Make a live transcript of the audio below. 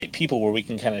people where we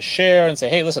can kind of share and say,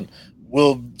 hey, listen,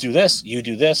 we'll do this, you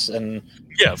do this. And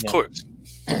yeah, of course.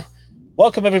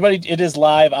 Welcome, everybody. It is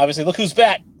live. Obviously, look who's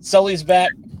back. Sully's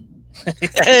back.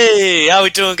 Hey, how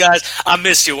we doing, guys? I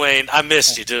missed you, Wayne. I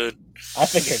missed you, dude. I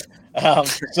figured.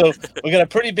 So we got a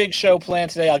pretty big show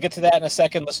planned today. I'll get to that in a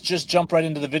second. Let's just jump right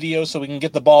into the video so we can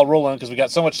get the ball rolling because we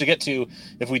got so much to get to.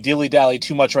 If we dilly-dally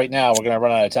too much right now, we're going to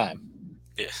run out of time.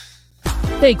 Yeah.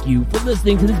 Thank you for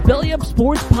listening to this Belly Up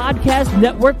Sports Podcast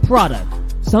Network product.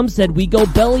 Some said we go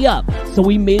belly up, so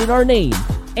we made it our name,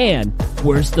 and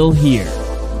we're still here.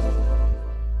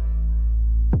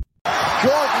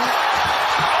 Jordan.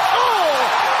 Oh,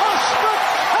 a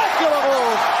spectacular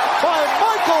move by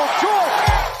Michael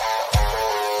Jordan.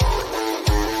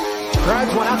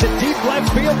 Drives one out to deep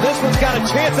left field. This one's got a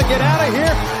chance to get out of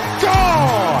here.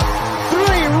 Gone!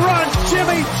 3-run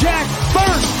Jimmy Jack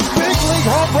first big league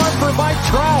home run for Mike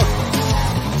Trout.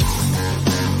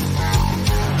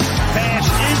 Pass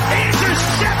is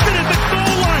intercepted at the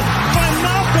goal line by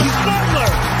Malcolm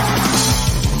Butler.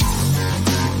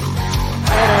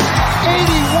 And an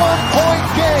 81-point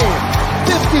game.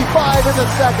 55 in the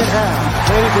second half.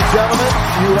 Ladies and gentlemen,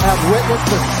 you have witnessed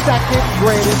the second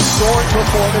greatest scoring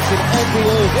performance in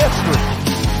NBA history.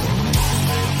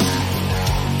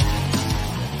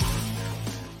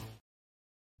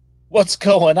 What's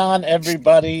going on,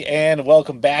 everybody, and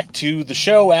welcome back to the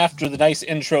show after the nice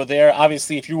intro there.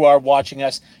 Obviously, if you are watching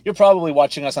us, you're probably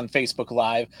watching us on Facebook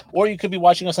Live, or you could be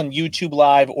watching us on YouTube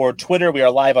Live or Twitter. We are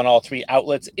live on all three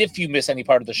outlets. If you miss any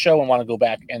part of the show and want to go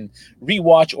back and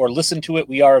rewatch or listen to it,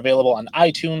 we are available on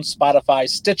iTunes, Spotify,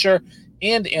 Stitcher,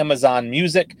 and Amazon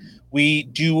Music. We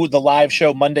do the live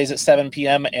show Mondays at 7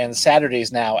 p.m. and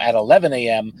Saturdays now at 11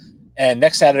 a.m., and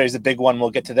next Saturday is a big one.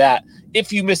 We'll get to that.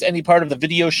 If you miss any part of the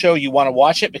video show, you want to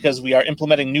watch it because we are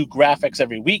implementing new graphics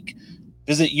every week.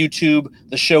 Visit YouTube.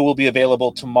 The show will be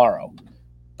available tomorrow.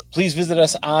 Please visit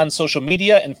us on social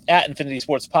media and at Infinity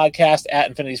Sports Podcast, at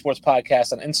Infinity Sports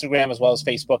Podcast on Instagram, as well as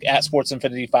Facebook, at Sports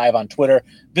Infinity 5 on Twitter.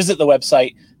 Visit the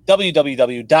website,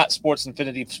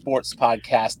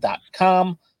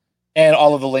 www.sportsinfinitysportspodcast.com. And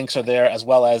all of the links are there, as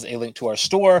well as a link to our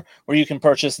store where you can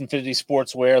purchase Infinity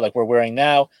Sportswear like we're wearing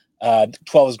now.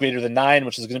 12 is greater than 9,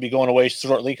 which is going to be going away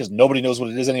shortly because nobody knows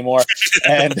what it is anymore.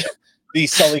 And the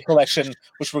Sully collection,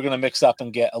 which we're going to mix up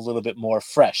and get a little bit more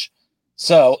fresh.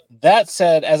 So that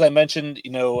said, as I mentioned,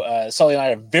 Sully and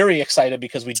I are very excited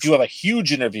because we do have a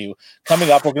huge interview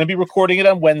coming up. We're going to be recording it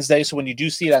on Wednesday. So when you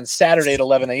do see it on Saturday at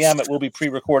 11 a.m., it will be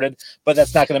pre-recorded, but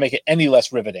that's not going to make it any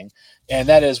less riveting. And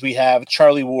that is we have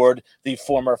Charlie Ward, the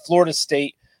former Florida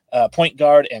State point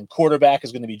guard and quarterback,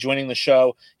 is going to be joining the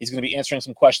show. He's going to be answering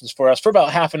some questions for us for about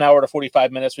half an hour to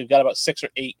 45 minutes. We've got about 6 or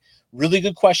 8 really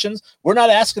good questions. We're not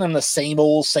asking them the same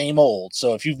old.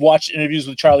 So if you've watched interviews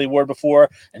with Charlie Ward before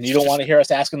and you don't want to hear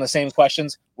us asking the same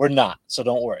questions, we're not. So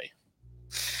don't worry.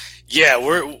 Yeah,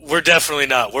 we're definitely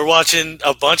not. We're watching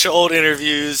a bunch of old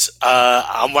interviews.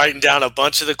 I'm writing down a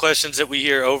bunch of the questions that we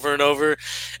hear over and over,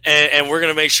 and we're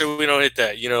gonna make sure we don't hit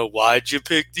that. Why'd you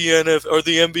pick the NFL or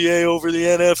the NBA over the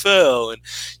NFL? And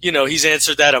he's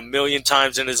answered that a million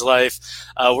times in his life.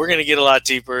 We're gonna get a lot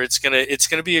deeper. It's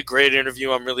gonna be a great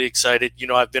interview. I'm really excited.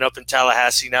 I've been up in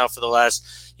Tallahassee now for the last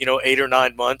 8 or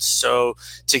 9 months. So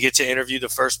to get to interview the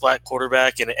first black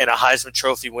quarterback and a Heisman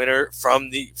Trophy winner from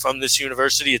this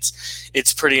university,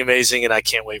 it's pretty amazing, and I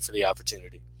can't wait for the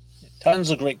opportunity.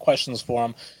 Tons of great questions for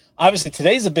him. Obviously,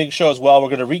 today's a big show as well. We're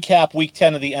going to recap Week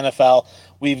 10 of the NFL.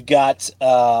 We've got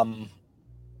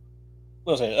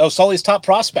Sully's top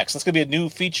prospects. That's going to be a new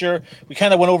feature. We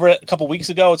kind of went over it a couple weeks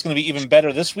ago. It's going to be even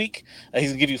better this week. He's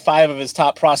going to give you 5 of his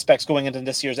top prospects going into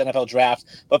this year's NFL draft.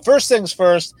 But first things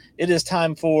first, it is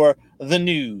time for the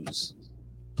news.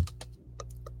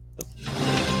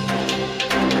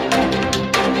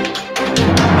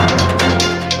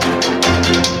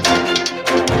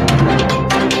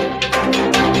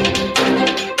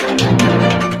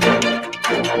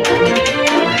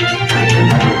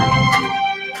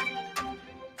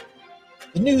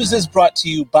 The news is brought to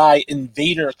you by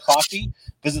Invader Coffee.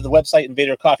 Visit the website,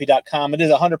 invadercoffee.com. It is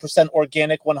 100%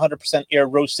 organic, 100% air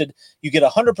roasted. You get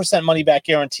 100% money back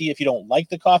guarantee if you don't like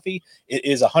the coffee. It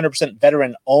is 100%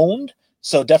 veteran owned.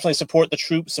 So definitely support the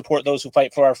troops, support those who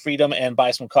fight for our freedom, and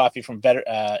buy some coffee from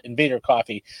Invader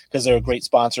Coffee because they're a great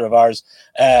sponsor of ours.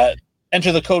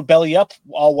 Enter the code BELLYUP,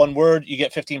 all one word. You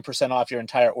get 15% off your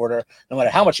entire order, no matter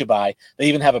how much you buy. They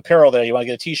even have apparel there. You want to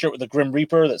get a T-shirt with the Grim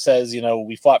Reaper that says,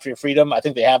 we fought for your freedom. I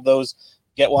think they have those.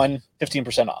 Get one,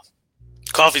 15% off.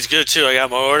 Coffee's good, too. I got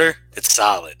my order. It's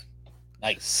solid.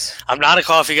 Nice. I'm not a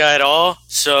coffee guy at all,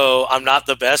 so I'm not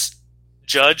the best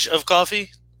judge of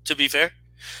coffee, to be fair.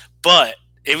 But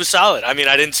It was solid. I mean,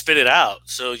 I didn't spit it out,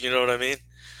 so you know what I mean.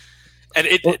 And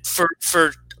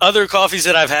for other coffees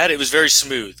that I've had, it was very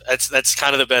smooth. That's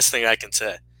kind of the best thing I can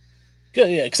say. Good,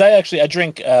 yeah, because I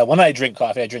drink when I drink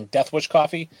coffee, I drink Death Wish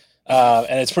coffee,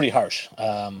 and it's pretty harsh,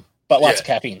 but lots of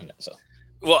caffeine in it. So,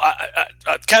 well,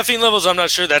 caffeine levels, I'm not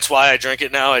sure. That's why I drink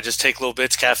it now. I just take little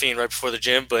bits caffeine right before the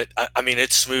gym, but I mean,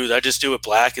 it's smooth. I just do it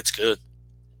black. It's good.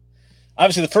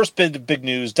 Obviously, the first big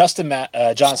news: Dustin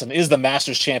Johnson is the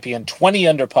Masters champion, 20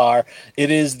 under par.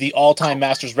 It is the all-time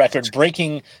Masters record,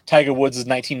 breaking Tiger Woods'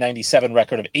 1997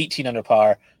 record of 18 under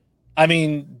par. I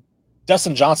mean,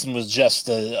 Dustin Johnson was just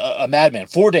a madman.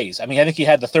 4 days. I mean, I think he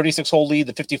had the 36-hole lead,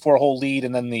 the 54-hole lead,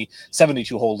 and then the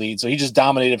 72-hole lead. So he just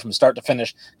dominated from start to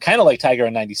finish, kind of like Tiger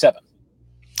in 97.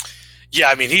 Yeah,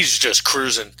 I mean, he's just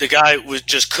cruising. The guy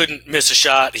just couldn't miss a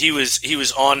shot. He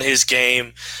was on his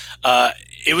game.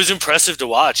 It was impressive to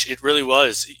watch. It really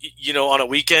was. You know, on a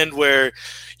weekend where,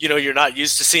 you know, you're not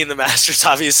used to seeing the Masters,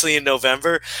 obviously in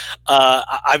November.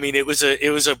 I mean, it was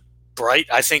a bright,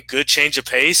 I think, good change of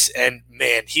pace, and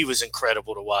man, he was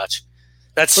incredible to watch.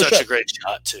 That's such a great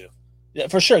shot too. Yeah,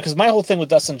 for sure. Because my whole thing with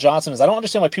Dustin Johnson is I don't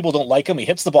understand why people don't like him. He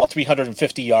hits the ball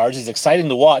 350 yards. He's exciting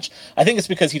to watch. I think it's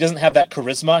because he doesn't have that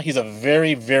charisma. He's a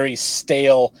very, very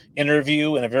stale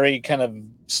interview and a very kind of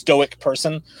stoic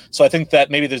person. So I think that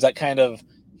maybe there's that kind of,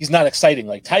 he's not exciting.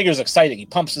 Like Tiger's exciting. He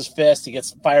pumps his fist. He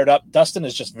gets fired up. Dustin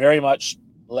is just very much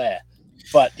bleh.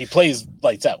 But he plays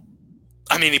lights out.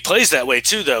 I mean, he plays that way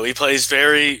too, though. He plays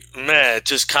very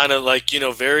just kind of like, you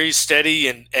know, very steady,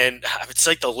 and it's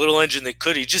like the little engine that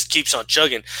could. He just keeps on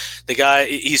chugging. The guy,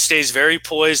 he stays very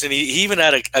poised, and he even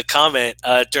had a comment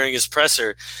during his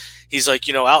presser. He's like,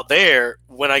 you know, out there,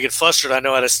 when I get flustered, I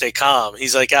know how to stay calm.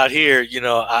 He's like, out here, you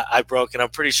know, I broke, and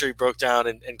I'm pretty sure he broke down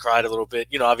and cried a little bit,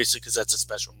 you know, obviously because that's a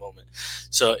special moment.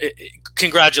 So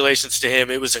congratulations to him.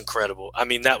 It was incredible. I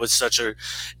mean, that was such a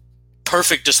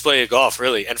perfect display of golf,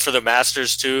 really, and for the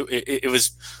Masters too. It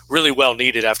was really well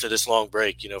needed after this long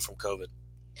break, you know, from COVID.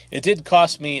 It did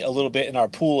cost me a little bit in our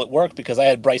pool at work because I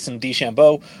had Bryson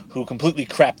DeChambeau, who completely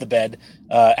crapped the bed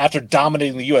after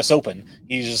dominating the U.S. Open.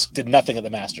 He just did nothing at the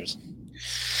Masters.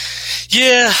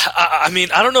 Yeah, I mean,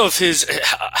 I don't know if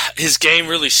his game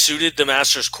really suited the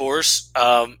Masters course.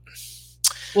 Well,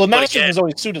 the Masters has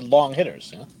always suited long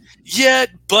hitters. You know? Yeah,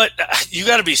 but you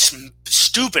got to be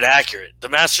stupid accurate. The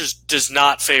Masters does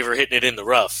not favor hitting it in the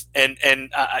rough, and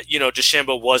you know,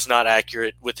 DeChambeau was not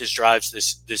accurate with his drives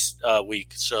this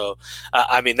week. So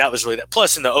I mean, that was really that.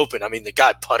 Plus, in the Open, I mean, the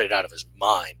guy putted out of his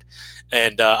mind,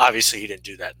 and obviously he didn't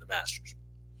do that in the Masters.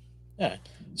 Yeah.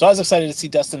 So I was excited to see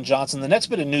Dustin Johnson. The next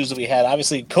bit of news that we had,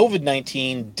 obviously,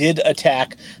 COVID-19 did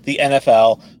attack the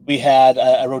NFL. We had,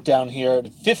 I wrote down here,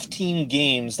 15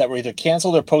 games that were either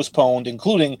canceled or postponed,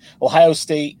 including Ohio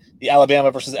State, the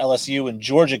Alabama versus LSU, and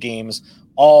Georgia games,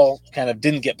 all kind of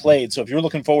didn't get played. So if you're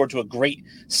looking forward to a great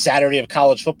Saturday of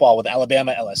college football with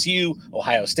Alabama, LSU,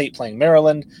 Ohio State playing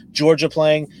Maryland, Georgia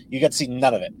playing, you got to see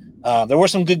none of it. There were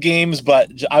some good games, but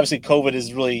obviously COVID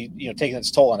is really, you know, taking its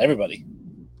toll on everybody.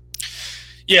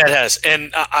 Yeah, it has.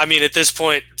 And I mean, at this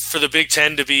point, for the Big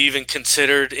Ten to be even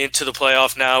considered into the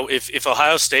playoff now, if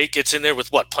Ohio State gets in there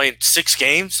with playing 6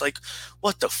 games, like,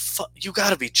 what the fuck? You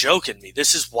got to be joking me.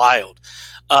 This is wild.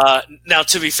 Now,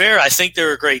 to be fair, I think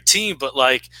they're a great team, but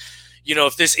like, you know,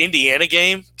 if this Indiana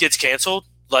game gets canceled,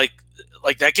 like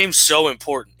that game's so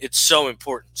important. It's so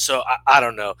important. So I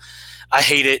don't know. I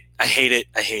hate it. I hate it.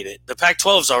 I hate it. The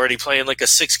Pac-12 is already playing like a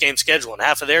 6-game schedule, and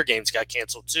half of their games got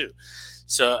canceled too.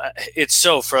 So it's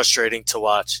so frustrating to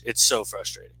watch. It's so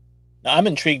frustrating. Now, I'm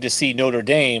intrigued to see Notre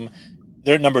Dame.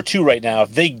 They're at number 2 right now.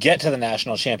 If they get to the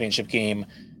national championship game,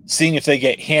 seeing if they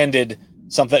get handed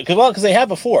something. Because they have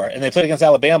before, and they played against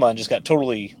Alabama and just got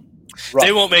totally rough.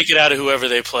 They won't make it out of whoever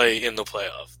they play in the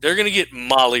playoff. They're going to get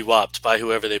mollywopped by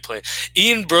whoever they play.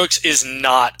 Ian Brooks is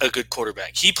not a good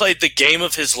quarterback. He played the game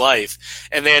of his life,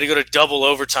 and they had to go to double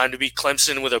overtime to beat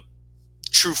Clemson with a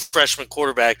true freshman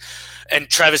quarterback. And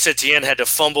Travis Etienne had to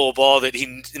fumble a ball that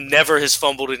he never has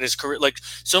fumbled in his career. Like,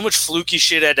 so much fluky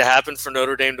shit had to happen for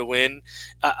Notre Dame to win.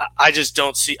 I just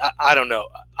don't see – I don't know.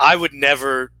 I would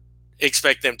never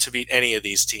expect them to beat any of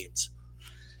these teams.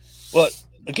 Well,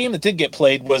 a game that did get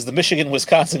played was the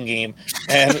Michigan-Wisconsin game,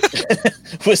 and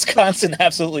Wisconsin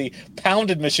absolutely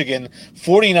pounded Michigan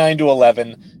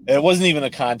 49-11. It wasn't even a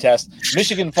contest.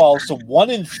 Michigan falls to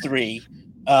 1-3.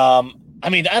 I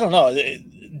mean, I don't know.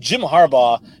 Jim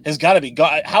Harbaugh has got to be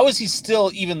 – how is he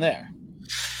still even there?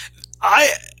 I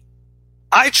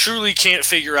truly can't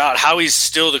figure out how he's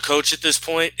still the coach at this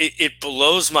point. It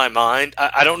blows my mind.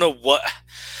 I don't know what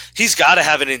 – he's got to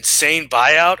have an insane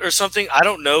buyout or something. I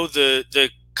don't know the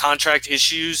contract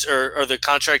issues or the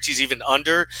contract he's even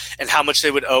under and how much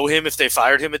they would owe him if they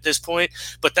fired him at this point.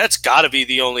 But that's got to be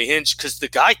the only hinge because the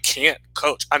guy can't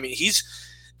coach. I mean,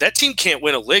 that team can't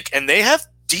win a lick, and they have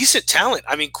decent talent.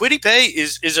 I mean, Kwity Paye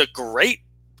is a great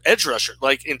edge rusher,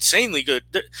 like insanely good.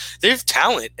 They have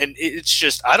talent, and it's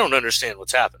just I don't understand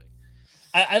what's happening.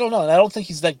 I don't know, and I don't think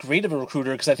he's that great of a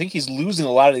recruiter because I think he's losing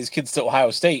a lot of these kids to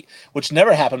Ohio State, which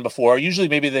never happened before. Usually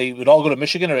maybe they would all go to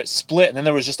Michigan or it split, and then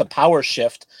there was just a power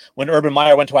shift when Urban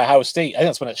Meyer went to Ohio State. I think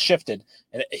that's when it shifted.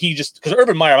 And he just – because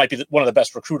Urban Meyer might be one of the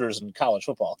best recruiters in college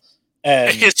football.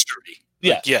 And history.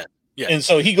 Yeah. Yeah. Yeah. And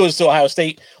so he goes to Ohio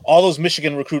State. All those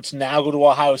Michigan recruits now go to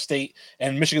Ohio State,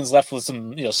 and Michigan's left with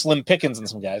some, Slim Pickens and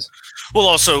some guys. Well,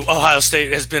 also Ohio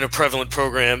State has been a prevalent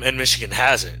program, and Michigan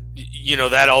hasn't.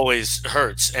 That always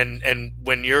hurts. And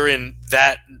when you're in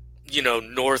that,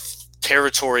 North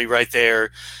territory right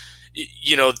there,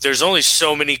 there's only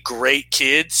so many great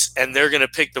kids, and they're going to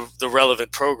pick the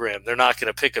relevant program. They're not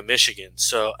going to pick a Michigan.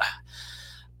 So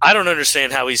I don't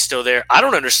understand how he's still there. I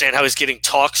don't understand how he's getting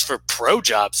talks for pro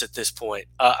jobs at this point.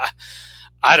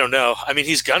 I don't know. I mean,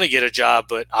 he's going to get a job,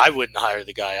 but I wouldn't hire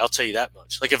the guy. I'll tell you that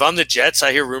much. Like, if I'm the Jets,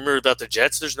 I hear rumor about the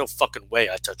Jets, there's no fucking way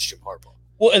I touch Jim Harbaugh.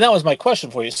 Well, and that was my question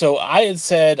for you. So I had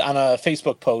said on a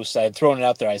Facebook post, I had thrown it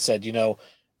out there. I said, Jim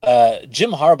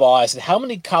Harbaugh, I said, how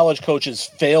many college coaches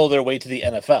fail their way to the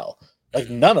NFL? Like,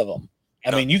 none of them.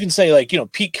 I mean, you can say,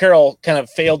 Pete Carroll kind of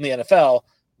failed in the NFL,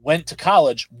 went to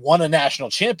college, won a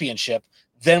national championship,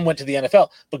 then went to the NFL.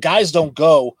 But guys don't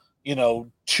go,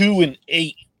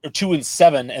 2-8 or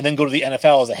 2-7 and then go to the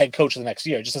NFL as a head coach the next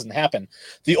year. It just doesn't happen.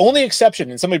 The only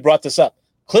exception, and somebody brought this up,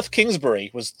 Cliff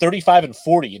Kingsbury was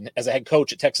 35-40 as a head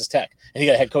coach at Texas Tech, and he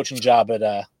got a head coaching job at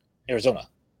Arizona.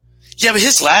 Yeah, but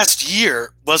his last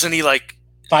year, wasn't he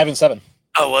 5-7?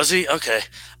 Oh, was he? Okay.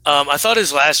 I thought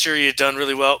his last year he had done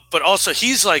really well, but also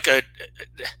he's like a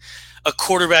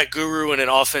quarterback guru and an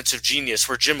offensive genius,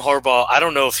 where Jim Harbaugh, I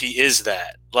don't know if he is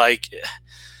that. Like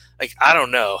I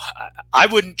don't know. I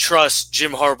wouldn't trust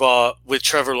Jim Harbaugh with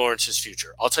Trevor Lawrence's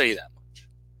future. I'll tell you that much.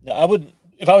 No, I wouldn't.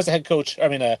 If I was a head coach,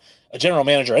 a general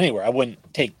manager anywhere, I wouldn't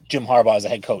take Jim Harbaugh as a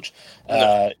head coach.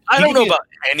 No. I don't know about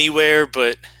anywhere,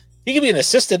 but he could be an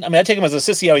assistant. I mean, I'd take him as an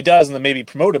assistant, see how he does, and then maybe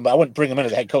promote him, but I wouldn't bring him in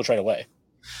as a head coach right away.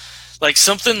 Like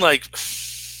something like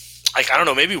I don't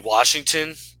know, maybe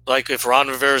Washington. Like if Ron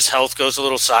Rivera's health goes a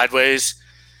little sideways,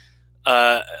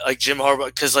 like Jim Harbaugh,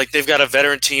 because they've got a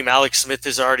veteran team. Alex Smith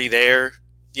is already there,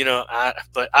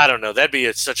 but I don't know. That'd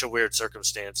be such a weird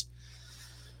circumstance.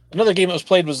 Another game that was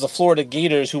played was the Florida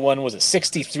Gators, who won, was it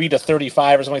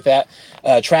 63-35 or something like that?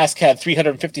 Trask had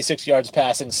 356 yards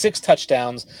passing, 6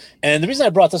 touchdowns. And the reason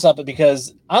I brought this up is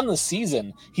because on the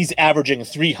season, he's averaging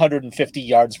 350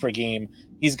 yards per game.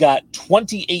 He's got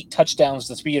 28 touchdowns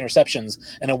to 3 interceptions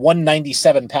and a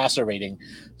 197 passer rating.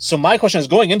 So my question is,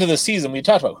 going into the season, we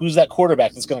talked about who's that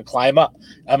quarterback that's going to climb up.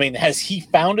 I mean, has he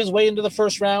found his way into the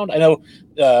first round? I know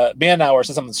Manauer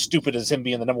said something stupid as him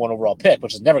being the number 1 overall pick,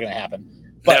 which is never going to happen.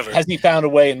 But never. Has he found a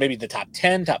way in maybe the top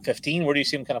 10, top 15? Where do you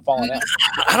see him kind of falling out?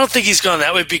 I don't think he's gone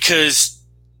that way because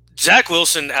Zach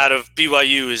Wilson out of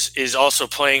BYU is also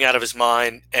playing out of his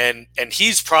mind, and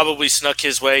he's probably snuck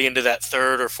his way into that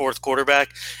 3rd or 4th quarterback,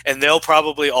 and they'll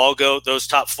probably all go, those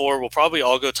top 4 will probably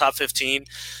all go top 15.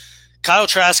 Kyle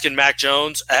Trask and Mac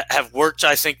Jones have worked,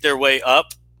 I think, their way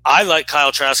up. I like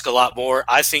Kyle Trask a lot more.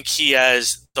 I think he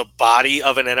has the body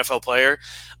of an NFL player.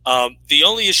 The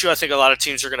only issue I think a lot of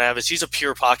teams are going to have is he's a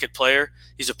pure pocket player.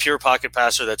 He's a pure pocket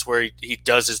passer. That's where he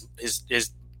does his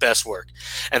best work.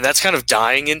 And that's kind of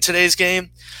dying in today's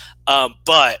game.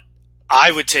 But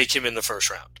I would take him in the first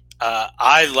round.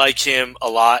 I like him a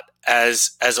lot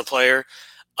as a player.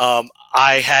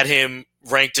 I had him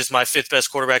ranked as my 5th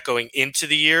best quarterback going into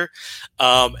the year.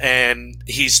 And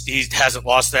he hasn't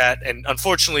lost that. And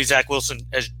unfortunately, Zach Wilson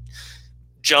has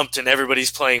jumped and everybody's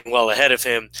playing well ahead of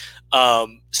him.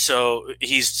 So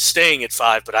he's staying at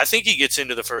 5, but I think he gets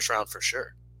into the first round for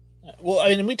sure. Well,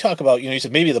 I mean, we talk about, you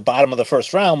said maybe the bottom of the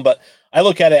first round, but I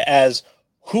look at it as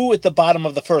who at the bottom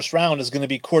of the first round is going to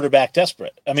be quarterback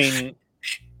desperate. I mean,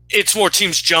 it's more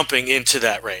teams jumping into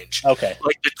that range. Okay.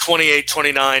 Like the 28,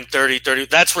 29, 30.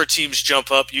 That's where teams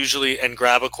jump up usually and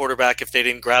grab a quarterback if they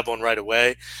didn't grab one right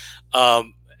away.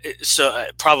 So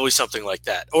probably something like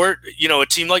that. Or, a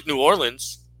team like New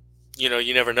Orleans,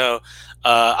 you never know.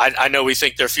 I know we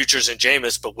think their future's in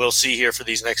Jameis, but we'll see here for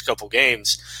these next couple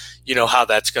games, how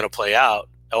that's going to play out.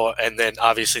 And then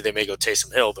obviously they may go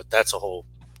Taysom Hill, but that's a whole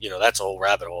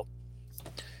rabbit hole.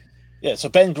 Yeah, so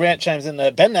Ben Grant chimes in.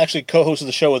 Ben actually co-hosted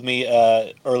the show with me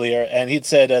earlier, and he'd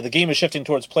said the game is shifting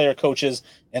towards player coaches,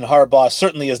 and Harbaugh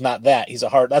certainly is not that.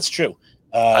 That's true.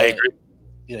 I agree.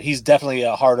 he's definitely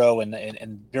a hardo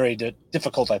and very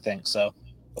difficult, I think. So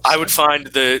I would find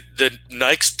the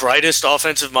next brightest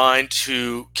offensive mind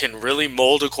who can really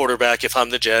mold a quarterback if I'm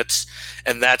the Jets,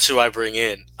 and that's who I bring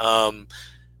in.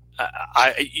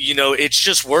 It's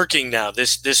just working now.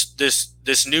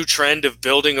 This new trend of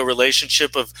building a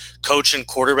relationship of coach and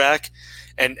quarterback,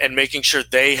 and making sure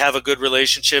they have a good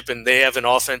relationship and they have an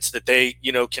offense that they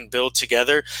can build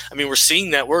together. I mean, we're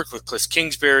seeing that work with Cliff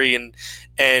Kingsbury and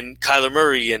Kyler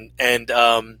Murray and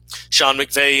Sean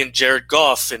McVay and Jared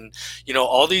Goff and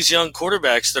all these young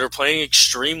quarterbacks that are playing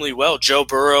extremely well. Joe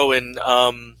Burrow and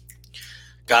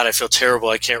God, I feel terrible.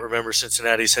 I can't remember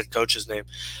Cincinnati's head coach's name.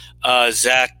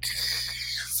 Zach.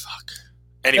 Fuck.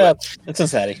 Anyway, yeah, it's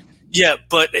Cincinnati. Yeah,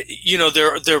 but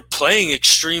they're playing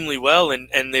extremely well,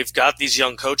 and they've got these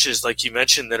young coaches, like you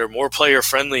mentioned, that are more player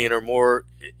friendly and are more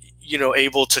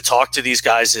able to talk to these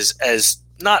guys as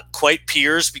not quite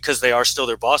peers because they are still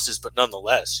their bosses, but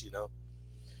nonetheless,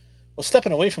 Well,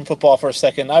 stepping away from football for a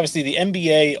second, obviously the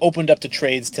NBA opened up to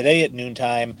trades today at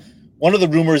noontime. One of the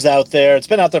rumors out there, it's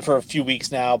been out there for a few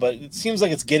weeks now, but it seems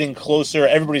like it's getting closer.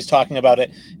 Everybody's talking about it,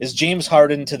 is James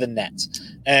Harden to the Nets.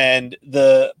 And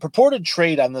the purported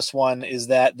trade on this one is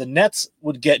that the Nets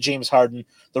would get James Harden.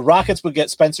 The Rockets would get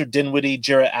Spencer Dinwiddie,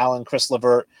 Jarrett Allen, Chris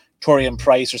LeVert, Torian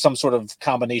Price, or some sort of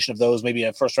combination of those, maybe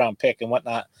a first-round pick and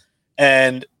whatnot.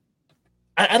 And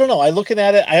I don't know. I looking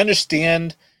at it, I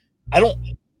understand. I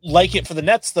don't like it for the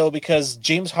Nets, though, because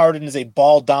James Harden is a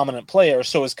ball-dominant player,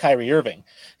 so is Kyrie Irving.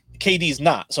 KD's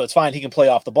not, so it's fine. He can play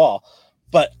off the ball.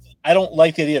 But I don't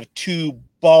like the idea of two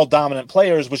ball-dominant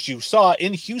players, which you saw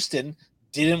in Houston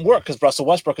didn't work because Russell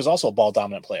Westbrook is also a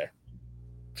ball-dominant player.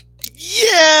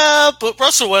 Yeah, but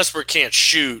Russell Westbrook can't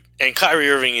shoot, and Kyrie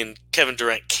Irving and Kevin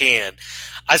Durant can.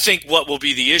 I think what will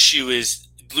be the issue is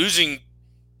losing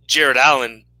Jarrett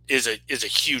Allen is a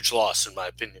huge loss, in my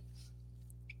opinion.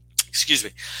 Excuse me.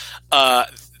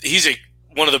 He's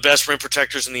one of the best rim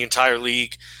protectors in the entire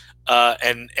league.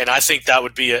 And I think that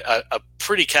would be a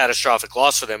pretty catastrophic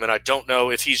loss for them. And I don't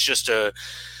know if he's just a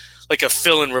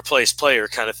fill and replace player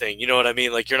kind of thing. You know what I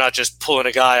mean? Like, you're not just pulling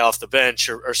a guy off the bench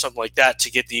or something like that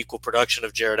to get the equal production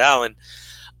of Jarrett Allen.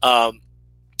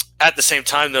 At the same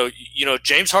time, though,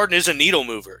 James Harden is a needle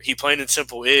mover. He plain and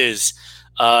simple is.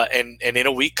 And in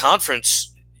a weak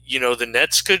conference, the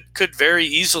Nets could very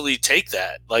easily take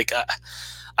that. Like,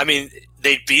 I mean,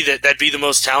 that'd be the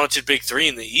most talented big three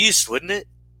in the East, wouldn't it?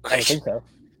 Like, I think so.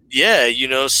 Yeah,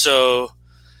 so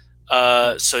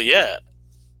yeah.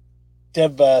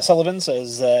 Deb Sullivan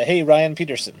says, hey, Ryan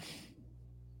Peterson.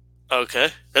 Okay.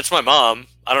 That's my mom.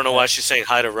 I don't know why she's saying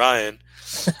hi to Ryan.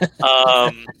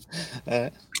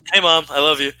 Hey, Mom, I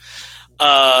love you.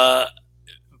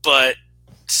 But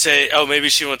maybe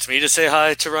she wants me to say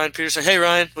hi to Ryan Peterson. Hey,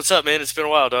 Ryan, what's up, man? It's been a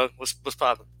while, dog. What's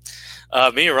poppin'?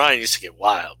 Me and Ryan used to get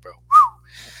wild, bro.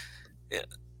 Yeah.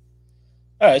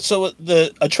 All right, so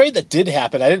a trade that did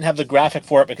happen, I didn't have the graphic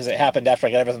for it because it happened after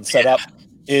I got everything set up,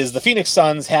 is the Phoenix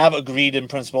Suns have agreed in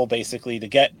principle basically to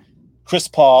get Chris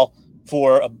Paul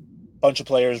for a bunch of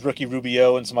players, Ricky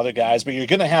Rubio and some other guys, but you're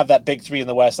going to have that big three in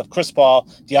the West of Chris Paul,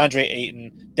 DeAndre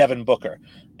Ayton, Devin Booker.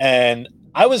 And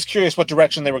I was curious what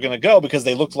direction they were going to go because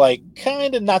they looked like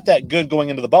kind of not that good going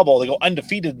into the bubble. They go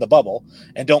undefeated in the bubble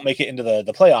and don't make it into the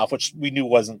playoff, which we knew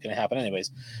wasn't going to happen anyways.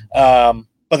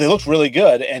 But they looked really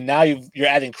good, and now you're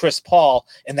adding Chris Paul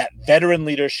and that veteran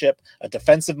leadership, a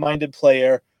defensive-minded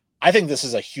player. I think this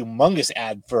is a humongous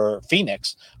ad for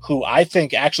Phoenix, who I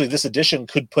think actually this addition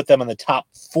could put them in the top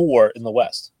 4 in the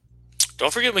West.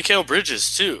 Don't forget Mikal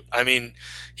Bridges, too. I mean,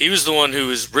 he was the one who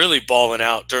was really balling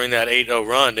out during that 8-0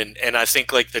 run, and I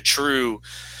think like the true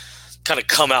kind of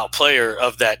come-out player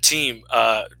of that team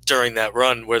during that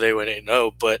run where they went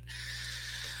 8-0, but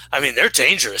I mean, they're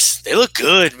dangerous. They look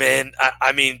good, man.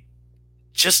 I mean,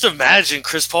 just imagine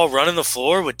Chris Paul running the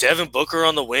floor with Devin Booker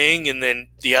on the wing and then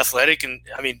the athletic. And,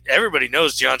 I mean, everybody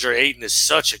knows DeAndre Ayton is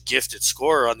such a gifted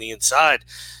scorer on the inside.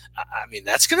 I mean,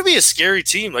 that's going to be a scary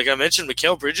team. Like I mentioned,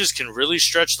 Mikal Bridges can really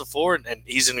stretch the floor, and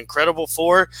he's an incredible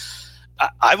four.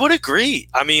 I would agree.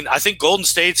 I mean, I think Golden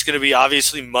State's going to be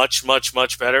obviously much, much,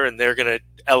 much better, and they're going to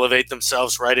elevate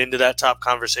themselves right into that top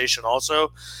conversation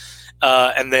also.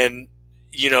 And then,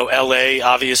 LA,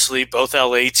 obviously, both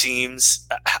LA teams.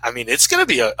 I mean, it's going to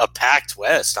be a packed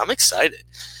West. I'm excited.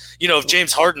 If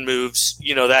James Harden moves,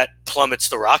 that plummets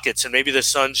the Rockets, and maybe the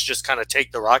Suns just kind of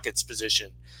take the Rockets'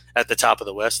 position at the top of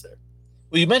the West there.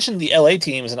 Well, you mentioned the LA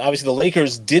teams, and obviously the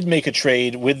Lakers did make a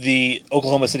trade with the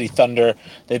Oklahoma City Thunder.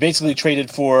 They basically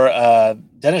traded for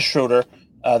Dennis Schroeder.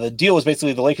 The deal was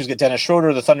basically the Lakers get Dennis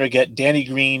Schroeder, the Thunder get Danny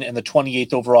Green, and the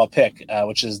 28th overall pick,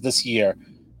 which is this year.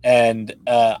 And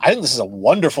I think this is a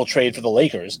wonderful trade for the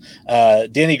Lakers.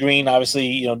 Danny Green,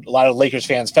 obviously, a lot of Lakers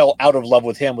fans fell out of love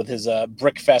with him with his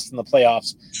brick fest in the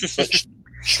playoffs. But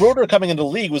Schroeder coming into the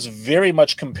league was very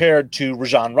much compared to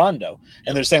Rajon Rondo.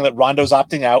 And they're saying that Rondo's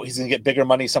opting out. He's going to get bigger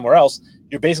money somewhere else.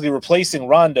 You're basically replacing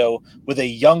Rondo with a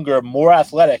younger, more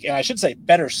athletic, and I should say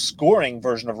better scoring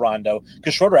version of Rondo,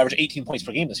 because Schroeder averaged 18 points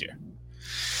per game this year.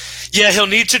 Yeah, he'll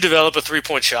need to develop a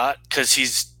three-point shot because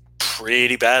he's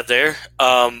pretty bad there.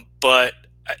 But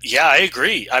yeah, I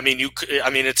agree. I mean,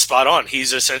 it's spot on.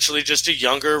 He's essentially just a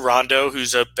younger Rondo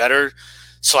who's a better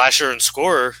slasher and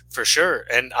scorer for sure.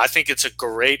 And I think it's a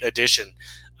great addition.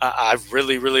 I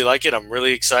really, really like it. I'm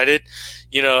really excited.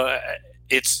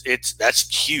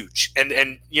 That's huge.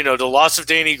 And the loss of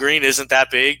Danny Green isn't that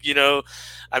big.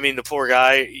 I mean, the poor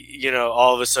guy.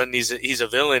 All of a sudden he's a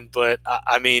villain. But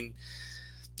I mean,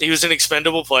 he was an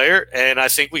expendable player, and I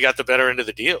think we got the better end of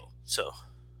the deal. So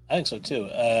I think so too.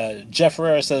 Jeff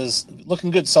Herrera says,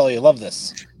 "Looking good, Sully. I love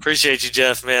this." Appreciate you,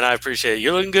 Jeff, man. I appreciate it.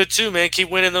 You're looking good too, man.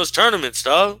 Keep winning those tournaments,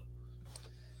 dog.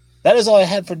 That is all I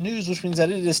had for news, which means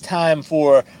that it is time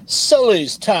for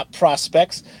Sully's top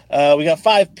prospects. We got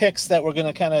 5 picks that we're going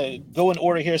to kind of go in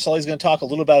order here. Sully's going to talk a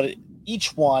little about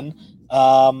each one.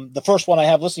 The first one I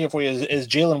have listed here for you is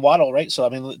Jalen Waddle, right? So, I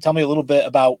mean, tell me a little bit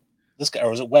about this guy,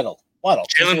 or was it Waddle?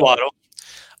 Jalen Waddle.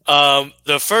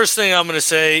 The first thing I'm going to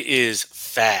say is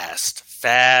fast.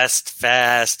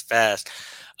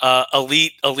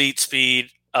 Elite speed.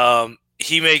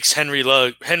 He makes Henry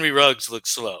Ruggs look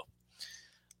slow.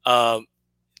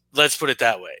 Let's put it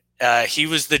that way. He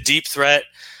was the deep threat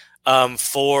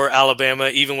for Alabama.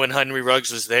 Even when Henry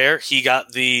Ruggs was there, he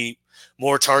got the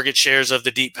more target shares of the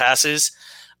deep passes.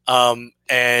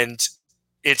 And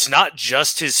it's not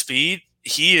just his speed.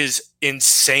 He is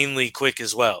insanely quick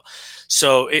as well.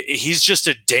 So he's just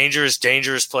a dangerous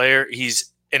player.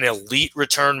 He's an elite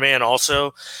return man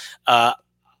also.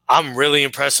 I'm really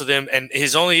impressed with him. And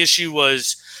his only issue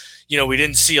was, we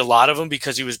didn't see a lot of him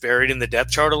because he was buried in the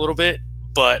depth chart a little bit.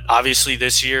 But obviously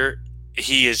this year,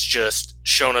 he has just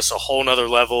shown us a whole nother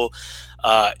level.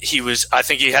 I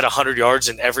think he had 100 yards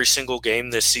in every single game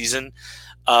this season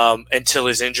until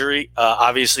his injury.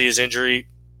 Obviously his injury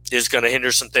is going to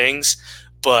hinder some things,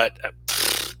 but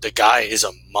the guy is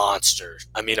a monster.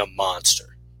 I mean, a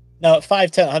monster. Now, at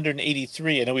 5'10",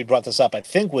 183, I know we brought this up, I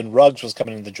think, when Ruggs was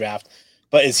coming into the draft,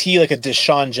 but is he like a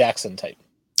Deshaun Jackson type?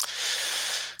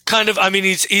 Kind of. I mean,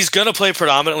 he's going to play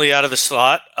predominantly out of the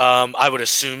slot. I would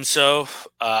assume so.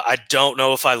 I don't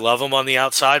know if I love him on the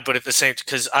outside, but at the same,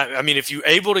 because I mean, if you're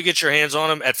able to get your hands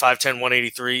on him at 5'10",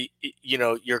 183,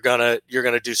 you're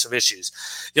gonna do some issues.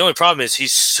 The only problem is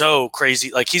he's so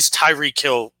crazy. Like, he's Tyreek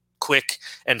Hill, quick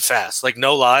and fast. Like,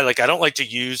 no lie. Like, I don't like to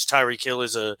use Tyreek Hill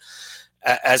as a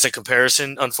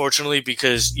comparison, unfortunately,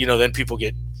 because then people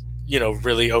get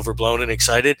really overblown and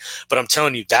excited. But I'm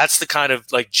telling you, that's the kind of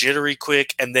like jittery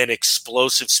quick and then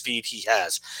explosive speed he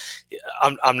has.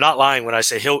 I'm not lying when I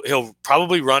say he'll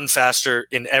probably run faster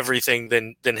in everything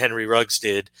than Henry Ruggs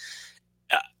did.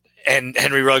 And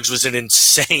Henry Ruggs was an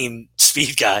insane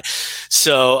speed guy.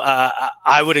 So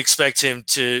I would expect him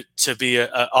to be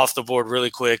off the board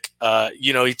really quick.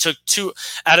 He took 2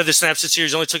 out of the snaps this year.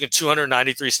 He's only taken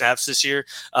 293 snaps this year,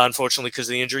 unfortunately, because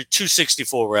of the injury.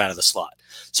 264 were out of the slot.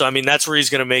 So, I mean, that's where he's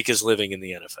going to make his living in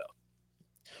the NFL.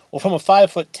 Well, from a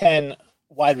 5'10"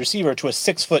 wide receiver to a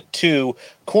 6'2"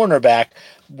 cornerback,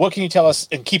 what can you tell us,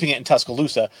 and keeping it in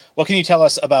Tuscaloosa, what can you tell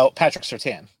us about Patrick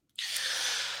Surtain?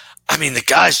 I mean, the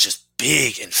guy's just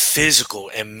big and physical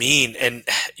and mean. And,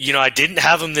 I didn't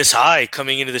have him this high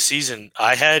coming into the season.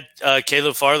 I had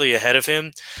Caleb Farley ahead of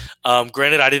him.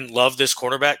 Granted, I didn't love this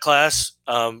cornerback class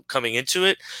coming into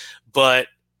it. But,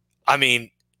 I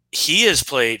mean, he has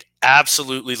played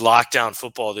absolutely lockdown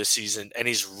football this season. And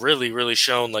he's really, really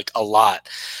shown, like, a lot.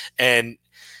 And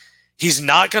he's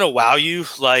not going to wow you,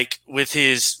 like, with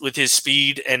his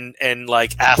speed and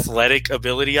like, athletic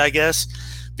ability, I guess.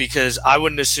 Because I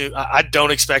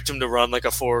don't expect him to run like a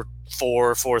 4.4,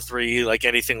 4.3, like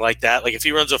anything like that. Like, if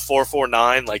he runs a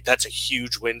 4.49, like, that's a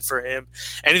huge win for him.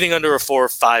 Anything under a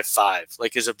 4.55,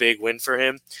 like, is a big win for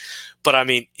him. But I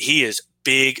mean, he is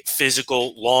big,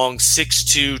 physical, long,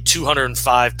 6'2",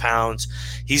 205 pounds.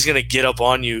 He's gonna get up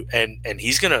on you and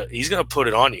he's gonna put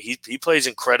it on you. He plays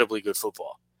incredibly good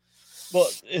football. Well,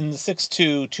 in the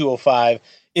 6'2", 205,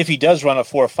 if he does run a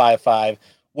 4.55,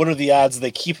 what are the odds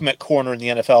they keep him at corner in the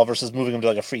NFL versus moving him to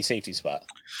like a free safety spot?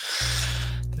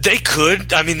 They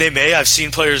could. I mean, they may. I've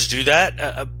seen players do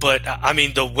that. But, I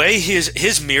mean, the way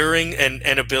his mirroring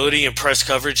and ability and press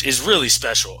coverage is really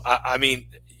special. I mean,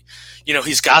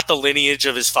 he's got the lineage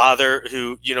of his father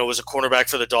who, was a cornerback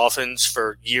for the Dolphins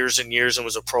for years and years and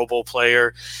was a Pro Bowl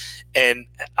player. And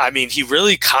I mean, he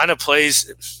really kind of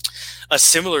plays a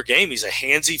similar game. He's a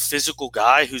handsy, physical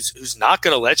guy who's not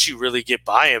going to let you really get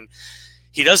by him.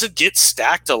 He doesn't get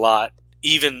stacked a lot,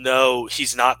 even though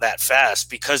he's not that fast,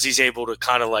 because he's able to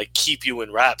kind of like keep you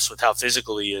in wraps with how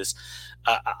physical he is.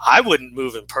 I wouldn't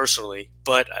move him personally,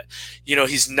 but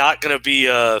he's not going to be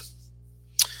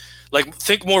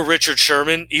think more Richard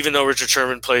Sherman, even though Richard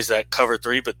Sherman plays that cover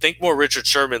 3, but think more Richard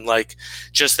Sherman, like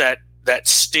just that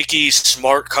sticky,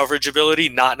 smart coverage ability,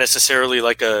 not necessarily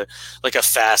like a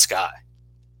fast guy.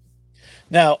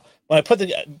 Now, when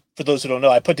for those who don't know,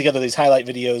 I put together these highlight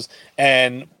videos,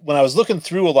 and when I was looking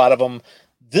through a lot of them,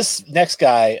 this next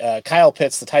guy, Kyle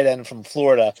Pitts, the tight end from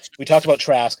Florida, we talked about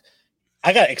Trask.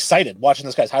 I got excited watching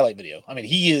this guy's highlight video. I mean,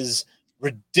 he is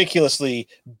ridiculously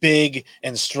big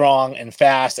and strong and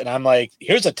fast, and I'm like,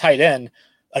 here's a tight end.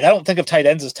 Like, I don't think of tight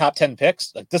ends as top 10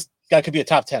 picks. Like, this guy could be a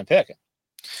top 10 pick.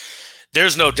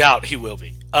 There's no doubt he will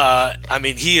be. I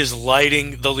mean, he is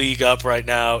lighting the league up right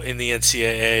now in the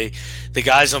NCAA. The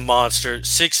guy's a monster,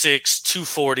 6'6",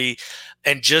 240,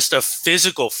 and just a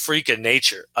physical freak of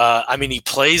nature. I mean, he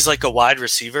plays like a wide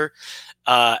receiver,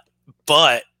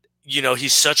 but,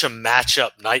 he's such a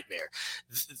matchup nightmare.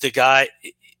 The guy,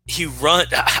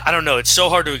 I don't know, it's so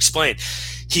hard to explain.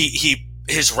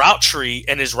 His route tree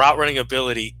and his route running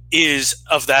ability is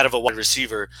of that of a wide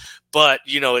receiver. But,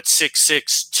 at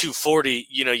 6'6", 240,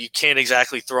 you can't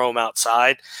exactly throw him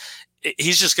outside.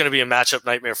 He's just going to be a matchup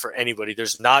nightmare for anybody.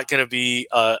 There's not going to be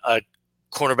a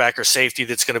cornerback or safety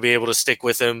that's going to be able to stick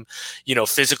with him,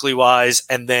 physically wise.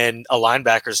 And then a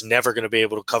linebacker's never going to be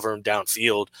able to cover him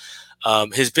downfield.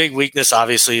 His big weakness,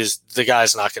 obviously, is the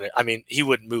guy's not going to – he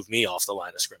wouldn't move me off the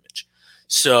line of scrimmage.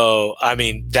 So,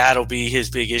 that'll be his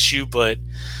big issue. But,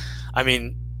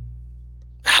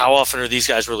 how often are these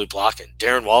guys really blocking?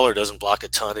 Darren Waller doesn't block a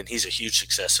ton, and he's a huge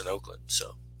success in Oakland.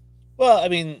 So, well,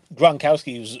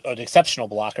 Gronkowski was an exceptional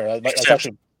blocker.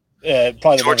 Actually,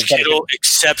 probably George Kittle,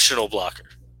 exceptional blocker.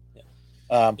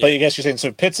 But I guess you're saying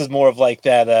so. Pitts is more of like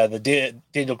that.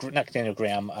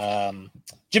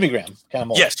 Jimmy Graham kind of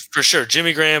more. Yes, for sure.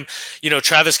 Jimmy Graham.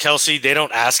 Travis Kelce. They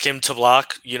don't ask him to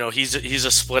block. He's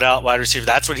a split out wide receiver.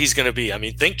 That's what he's going to be.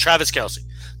 Think Travis Kelce.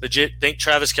 Legit. Think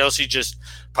Travis Kelce, just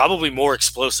probably more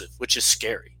explosive, which is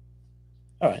scary.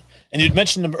 All right. And you'd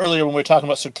mentioned him earlier when we were talking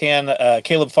about Surtain,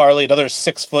 Caleb Farley, another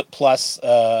 6 foot plus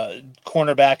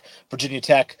cornerback, Virginia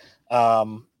Tech. A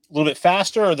little bit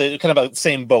faster, or they're kind of about the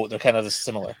same boat? They're kind of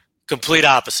similar. Complete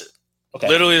opposite. Okay.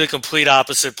 Literally the complete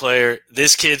opposite player.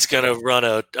 This kid's going to run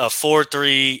a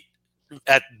 4.3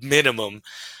 at minimum.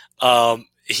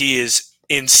 He is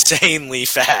insanely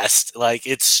fast. Like,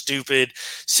 it's stupid.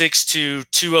 6'2",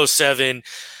 207.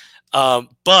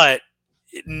 But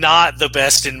not the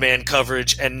best in man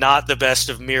coverage and not the best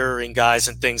of mirroring guys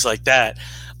and things like that.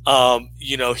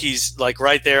 He's like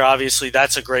right there. Obviously,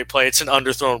 that's a great play. It's an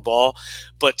underthrown ball.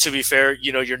 But to be fair,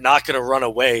 you're not going to run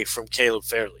away from Caleb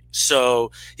Farley.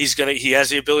 So he has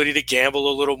the ability to gamble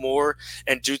a little more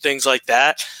and do things like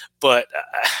that. But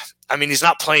he's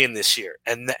not playing this year.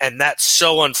 And that's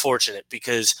so unfortunate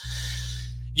because,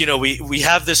 we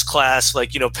have this class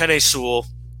like, Penei Sewell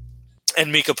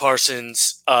and Micah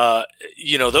Parsons,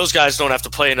 those guys don't have to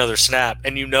play another snap,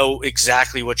 and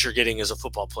exactly what you're getting as a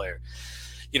football player.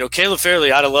 Caleb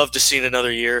Farley, I'd have loved to seen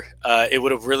another year. It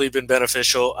would have really been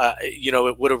beneficial.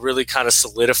 It would have really kind of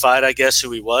solidified, I guess,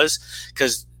 who he was,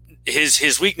 because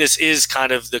his weakness is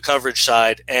kind of the coverage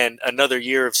side, and another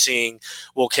year of seeing,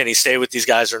 well, can he stay with these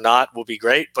guys or not will be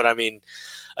great. But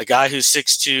a guy who's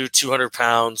 6'2", 200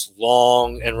 pounds,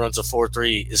 long, and runs a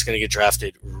 4.3 is going to get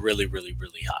drafted really, really,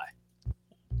 really high.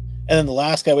 And then the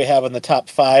last guy we have in the top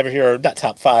 5 here, or not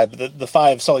top 5, but the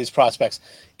 5 Sully's prospects,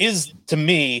 is, to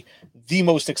me, the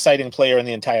most exciting player in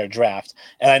the entire draft.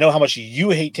 And I know how much you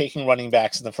hate taking running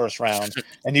backs in the first round.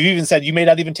 And you've even said you may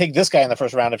not even take this guy in the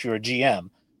first round if you're a GM.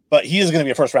 But he is going to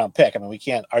be a first-round pick. We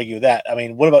can't argue that.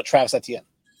 What about Travis Etienne?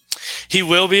 He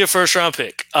will be a first-round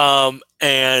pick.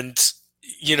 If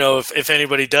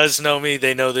anybody does know me,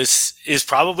 they know this is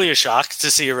probably a shock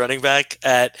to see a running back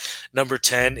at number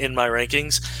 10 in my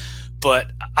rankings.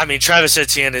 But, Travis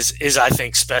Etienne is I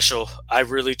think, special. I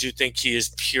really do think he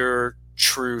is pure,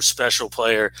 true special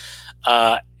player.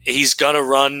 He's going to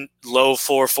run low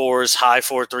 4.4s, high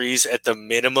 4.3s at the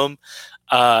minimum.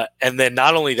 And then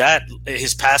not only that,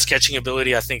 his pass catching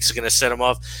ability, I think, is going to set him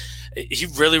off. He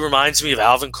really reminds me of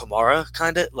Alvin Kamara,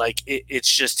 kind of. Like,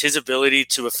 it's just his ability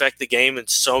to affect the game in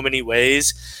so many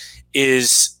ways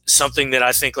is something that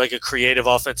I think like a creative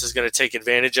offense is going to take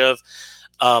advantage of.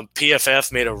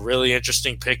 PFF made a really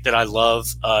interesting pick that I love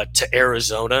to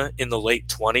Arizona in the late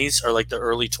 20s or like the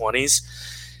early 20s.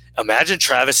 Imagine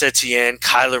Travis Etienne,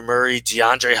 Kyler Murray,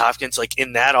 DeAndre Hopkins, like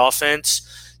in that offense.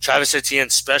 Travis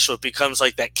Etienne's special. It becomes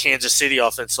like that Kansas City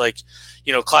offense. Like,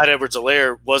 Clyde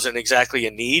Edwards-Helaire wasn't exactly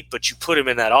a need, but you put him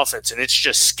in that offense, and it's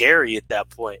just scary at that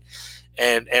point.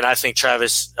 And I think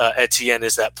Travis Etienne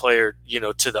is that player,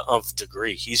 to the nth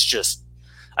degree. He's just,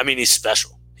 he's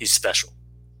special. He's special.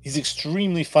 He's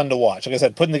extremely fun to watch. Like I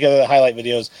said, putting together the highlight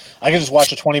videos, I can just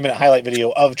watch a 20-minute highlight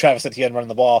video of Travis Etienne running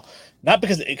the ball. Not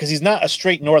because he's not a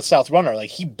straight north-south runner.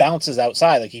 Like, he bounces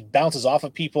outside. Like, he bounces off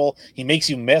of people. He makes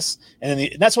you miss. And then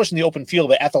not so much in the open field,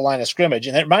 but at the line of scrimmage.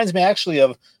 And it reminds me actually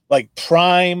of, like,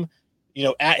 prime,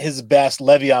 at his best,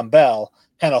 Le'Veon Bell,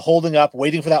 kind of holding up,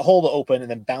 waiting for that hole to open, and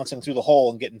then bouncing through the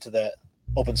hole and getting to the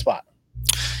open spot.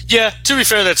 Yeah, to be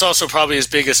fair, that's also probably his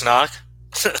biggest knock.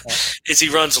 Is he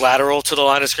runs lateral to the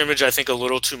line of scrimmage, I think a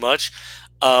little too much.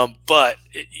 But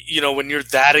when you're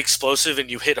that explosive and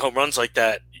you hit home runs like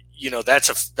that,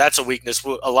 that's a weakness.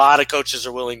 A lot of coaches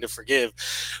are willing to forgive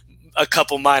a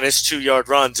couple -2 yard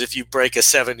runs if you break a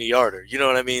 70-yarder. You know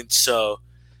what I mean? So,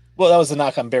 well, that was the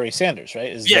knock on Barry Sanders,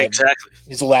 right? Exactly.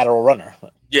 He's a lateral runner.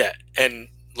 Yeah, and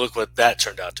look what that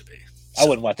turned out to be. So. I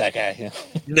wouldn't want that guy.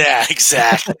 Yeah,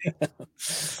 exactly.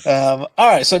 All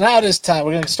right, so now it is time.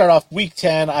 We're going to start off Week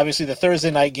 10. Obviously, the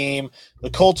Thursday night game. The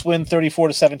Colts win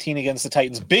 34-17 against the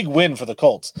Titans. Big win for the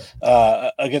Colts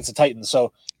against the Titans.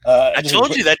 So I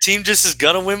told you that team just is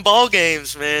going to win ball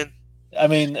games, man.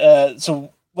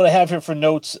 So what I have here for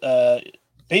notes,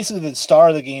 basically the star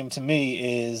of the game to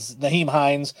me is Nyheim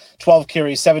Hines, 12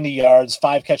 carries, 70 yards,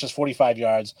 5 catches, 45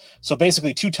 yards. So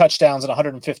basically 2 touchdowns and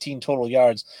 115 total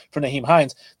yards for Nyheim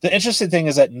Hines. The interesting thing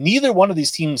is that neither one of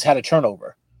these teams had a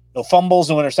turnover. No fumbles,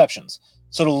 no interceptions.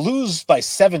 So to lose by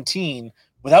 17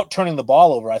 without turning the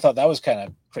ball over, I thought that was kind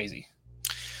of crazy.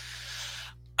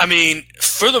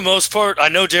 For the most part, I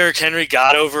know Derrick Henry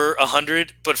got over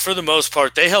 100, but for the most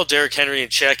part, they held Derrick Henry in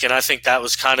check, and I think that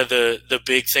was kind of the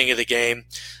big thing of the game.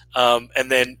 And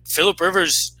then Phillip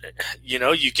Rivers,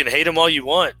 you can hate him all you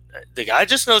want. The guy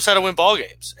just knows how to win ball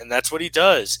games, and that's what he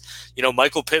does.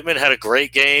 Michael Pittman had a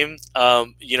great game.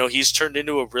 He's turned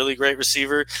into a really great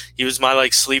receiver. He was my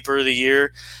sleeper of the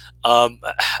year.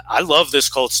 I love this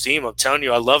Colts team. I'm telling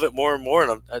you, I love it more and more.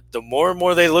 And the more and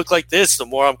more they look like this, the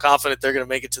more I'm confident they're going to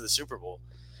make it to the Super Bowl.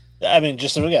 They're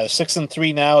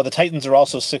 6-3 now. The Titans are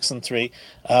also 6-3.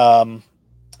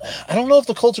 I don't know if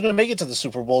the Colts are going to make it to the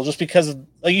Super Bowl just because,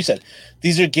 like you said,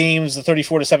 these are games, the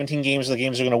 34-17 games, the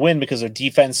games are going to win because their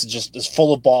defense is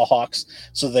full of ball hawks.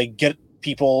 So they get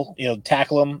people,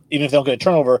 tackle them. Even if they don't get a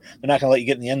turnover, they're not going to let you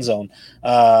get in the end zone.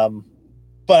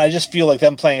 But I just feel like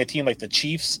them playing a team like the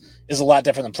Chiefs is a lot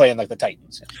different than playing like the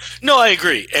Titans. No, I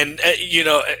agree. And,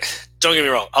 don't get me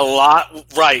wrong. A lot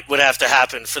would have to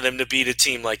happen for them to beat a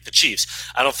team like the Chiefs.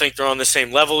 I don't think they're on the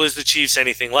same level as the Chiefs,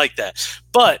 anything like that.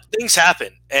 But things happen.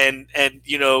 And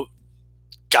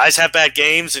guys have bad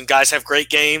games and guys have great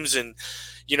games. And,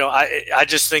 I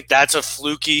just think that's a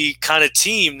fluky kind of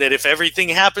team that if everything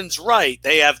happens right,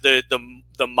 they have the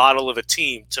model of a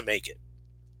team to make it.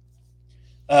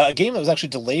 A game that was actually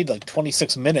delayed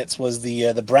 26 minutes was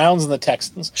the Browns and the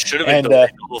Texans. Should have been the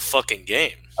whole fucking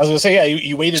game. I was going to say, yeah,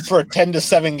 you waited for a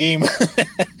 10-7 game,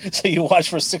 so you watch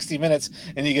for 60 minutes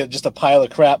and you get just a pile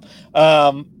of crap.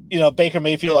 Baker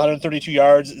Mayfield, 132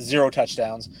 yards, 0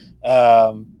 touchdowns.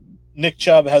 Nick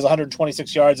Chubb has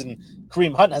 126 yards and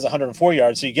Kareem Hunt has 104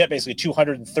 yards, so you get basically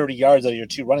 230 yards out of your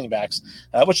 2 running backs,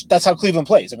 which that's how Cleveland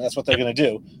plays. That's what they're going to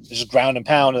do. They just ground and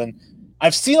pound. And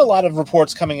I've seen a lot of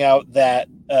reports coming out that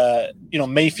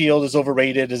Mayfield is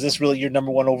overrated. Is this really your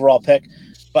number 1 overall pick?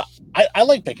 But I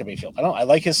like Baker Mayfield. I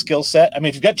like his skill set.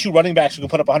 If you've got 2 running backs who can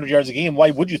put up 100 yards a game,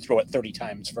 why would you throw it 30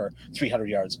 times for 300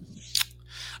 yards?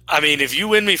 If you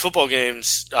win me football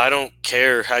games, I don't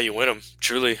care how you win them.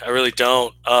 Truly, I really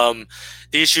don't.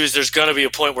 The issue is there's going to be a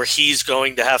point where he's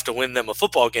going to have to win them a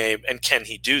football game, and can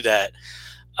he do that?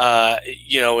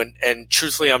 And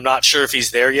truthfully, I'm not sure if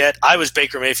he's there yet. I was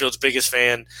Baker Mayfield's biggest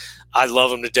fan. I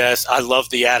love him to death. I love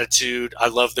the attitude. I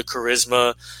love the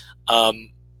charisma.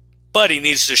 But he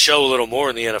needs to show a little more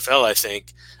in the NFL, I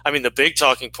think. The big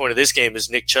talking point of this game is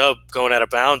Nick Chubb going out of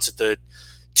bounds at the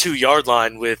 2-yard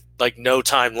line with no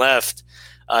time left.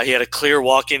 He had a clear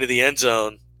walk into the end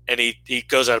zone, and he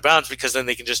goes out of bounds because then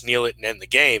they can just kneel it and end the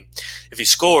game. If he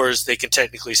scores, they can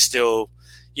technically still,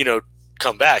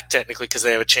 come back technically because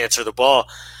they have a chance for the ball.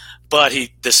 But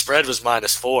the spread was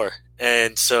 -4,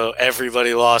 and so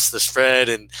everybody lost the spread,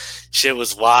 and shit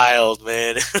was wild,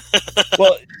 man.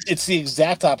 Well, it's the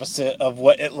exact opposite of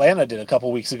what Atlanta did a couple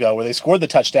weeks ago, where they scored the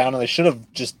touchdown and they should have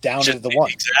just downed it at the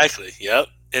one. Exactly. Yep.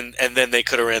 And then they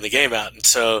could have ran the game out. And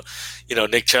so,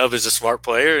 Nick Chubb is a smart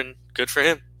player, and good for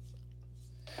him.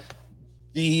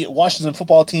 The Washington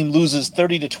football team loses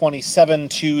 30-27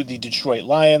 to the Detroit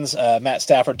Lions. Matt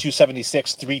Stafford,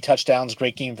 276, 3 touchdowns.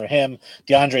 Great game for him.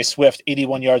 DeAndre Swift,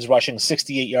 81 yards rushing,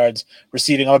 68 yards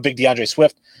receiving. I'm a big DeAndre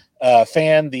Swift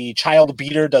fan. The child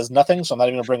beater does nothing, so I'm not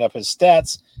even going to bring up his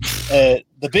stats.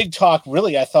 The big talk,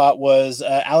 really, I thought, was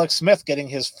Alex Smith getting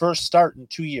his first start in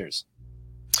 2 years.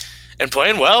 And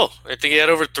playing well. I think he had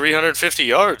over 350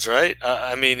 yards, right?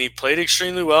 He played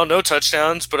extremely well. No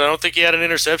touchdowns, but I don't think he had an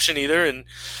interception either. And,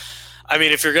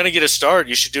 if you're going to get a start,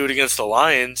 you should do it against the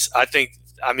Lions.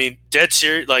 Dead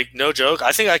serious, no joke.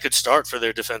 I think I could start for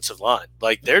their defensive line.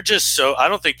 They're just so – I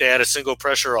don't think they had a single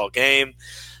pressure all game.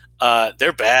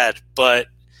 They're bad. But,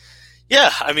 yeah,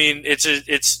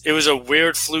 it was a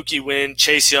weird, fluky win.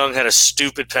 Chase Young had a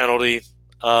stupid penalty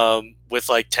with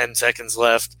 10 seconds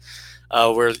left.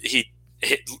 Where he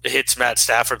hits Matt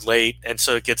Stafford late, and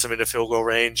so it gets him into field goal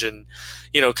range and,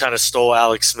 kind of stole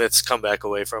Alex Smith's comeback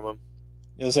away from him.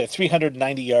 It was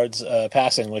 390 yards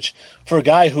passing, which for a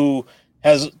guy who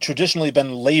has traditionally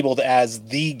been labeled as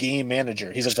the game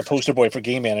manager, he's like the poster boy for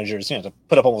game managers, to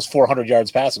put up almost 400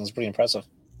 yards passing is pretty impressive.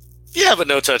 Yeah, but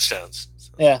no touchdowns.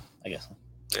 Yeah, I guess.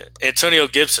 Yeah. Antonio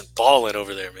Gibson balling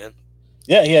over there, man.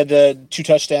 Yeah, he had 2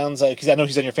 touchdowns because I know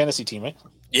he's on your fantasy team, right?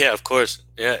 Yeah, of course.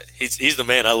 Yeah, he's the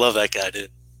man. I love that guy,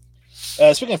 dude.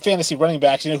 Speaking of fantasy running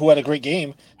backs, who had a great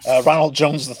game? Ronald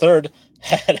Jones III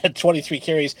had 23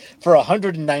 carries for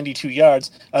 192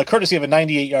 yards, courtesy of a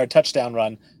 98-yard touchdown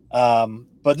run.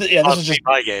 This was just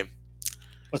my game.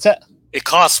 What's that? It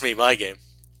cost me my game.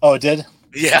 Oh, it did?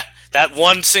 Yeah, that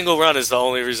one single run is the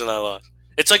only reason I lost.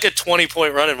 It's like a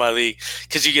 20-point run in my league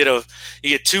because you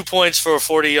get 2 points for a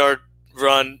 40-yard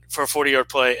run for a 40-yard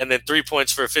play, and then 3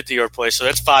 points for a 50-yard play. So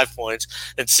that's 5 points.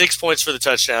 Then 6 points for the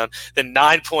touchdown. Then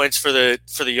 9 points for the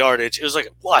yardage. It was like,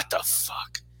 what the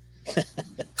fuck?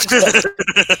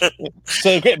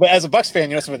 So great, but as a Bucs fan,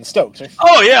 you must have been stoked. Right?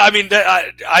 Oh yeah,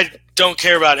 I don't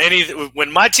care about any.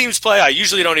 When my teams play, I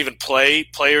usually don't even play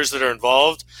players that are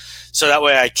involved. So that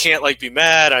way I can't be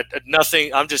mad.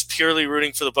 Nothing. I'm just purely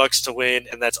rooting for the Bucs to win,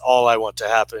 and that's all I want to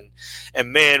happen.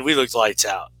 And man, we looked lights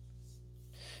out.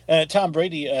 Tom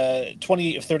Brady,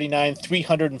 28 of 39,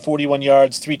 341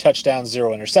 yards, 3 touchdowns,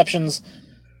 0 interceptions.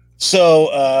 So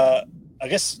I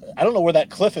guess I don't know where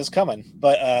that cliff is coming,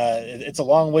 but it's a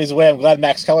long ways away. I'm glad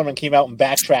Max Kellerman came out and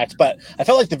backtracked. But I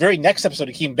felt like the very next episode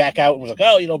he came back out and was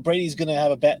like, Brady's going to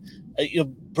have a bet.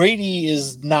 Brady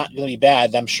is not going to be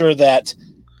bad. I'm sure that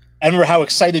I remember how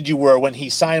excited you were when he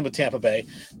signed with Tampa Bay,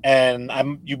 and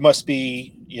you must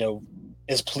be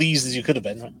as pleased as you could have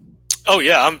been. Right? Oh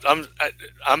yeah,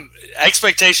 I'm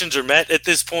expectations are met at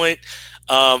this point,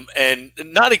 and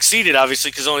not exceeded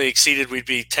obviously because only exceeded we'd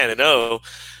be 10-0.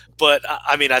 But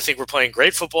I think we're playing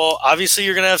great football. Obviously,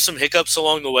 you're going to have some hiccups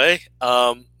along the way.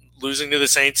 Losing to the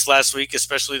Saints last week,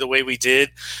 especially the way we did,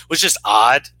 was just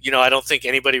odd. I don't think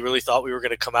anybody really thought we were going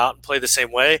to come out and play the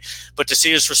same way. But to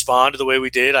see us respond to the way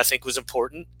we did, I think was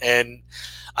important. And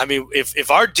if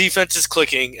our defense is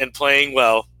clicking and playing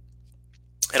well,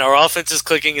 and our offense is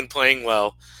clicking and playing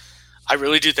well, I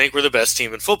really do think we're the best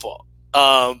team in football.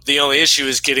 The only issue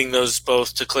is getting those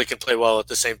both to click and play well at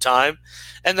the same time.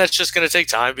 And that's just going to take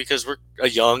time because we're a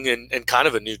young and kind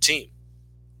of a new team.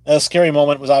 A scary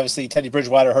moment was obviously Teddy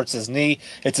Bridgewater hurts his knee.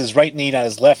 It's his right knee, not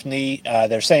his left knee.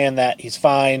 They're saying that he's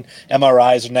fine.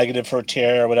 MRIs are negative for a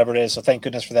tear or whatever it is. So thank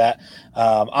goodness for that.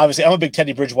 Obviously, I'm a big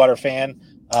Teddy Bridgewater fan.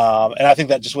 And I think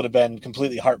that just would have been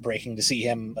completely heartbreaking to see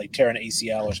him tear an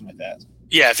ACL or something like that.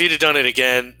 Yeah, if he'd have done it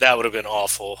again, that would have been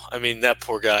awful. That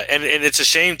poor guy. And it's a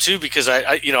shame, too, because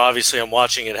I obviously I'm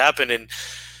watching it happen. And,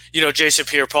 Jason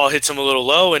Pierre-Paul hits him a little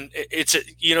low. And it's,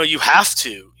 you have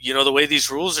to. The way these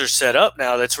rules are set up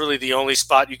now, that's really the only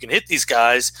spot you can hit these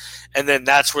guys. And then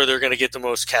that's where they're going to get the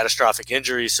most catastrophic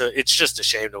injury. So it's just a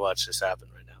shame to watch this happen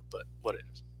right now. But what it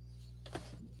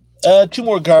is. 2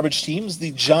 more garbage teams.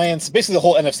 The Giants, basically the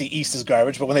whole NFC East is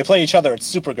garbage, but when they play each other, it's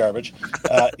super garbage.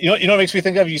 You know what it makes me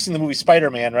think of? You've seen the movie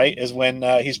Spider-Man, right? Is when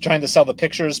he's trying to sell the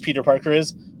pictures, Peter Parker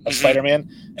is, of Spider-Man.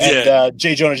 And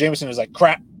J. Jonah Jameson is like,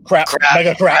 crap,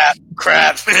 mega crap.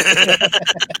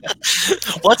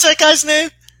 What's that guy's name?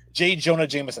 J. Jonah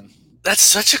Jameson. That's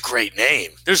such a great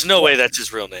name. There's no way that's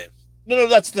his real name. No,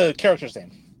 that's the character's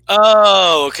name.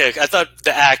 Oh, okay. I thought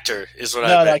the actor is what I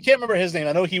meant. No, I can't remember his name.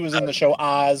 I know he was in the show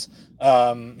Oz.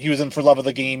 He was in For Love of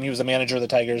the Game. He was the manager of the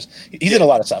Tigers. He's in a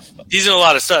lot of stuff. He's in a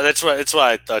lot of stuff. That's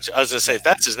why I thought I was going to say if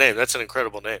that's his name. That's an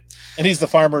incredible name. And he's the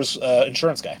Farmers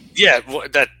insurance guy. Yeah,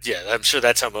 I'm sure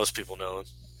that's how most people know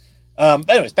him.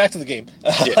 Anyways, back to the game.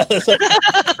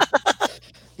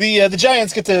 The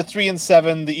Giants get to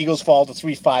 3-7. The Eagles fall to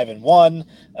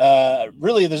 3-5-1.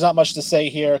 Really, there's not much to say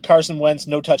here. Carson Wentz,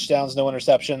 no touchdowns, no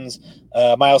interceptions.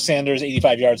 Miles Sanders,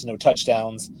 85 yards, no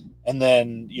touchdowns. And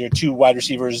then your two wide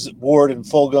receivers, Ward and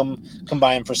Fulgham,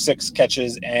 combined for 6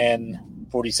 catches and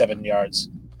 47 yards.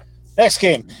 Next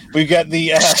game, we've got the.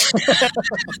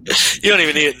 You don't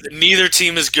even need it. Neither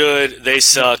team is good. They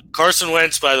suck. Carson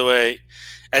Wentz, by the way.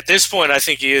 At this point, I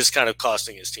think he is kind of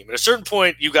costing his team. At a certain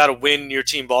point, you got to win your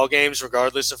team ball games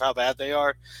regardless of how bad they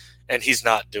are, and he's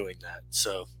not doing that.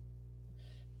 So,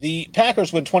 the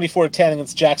Packers win 24-10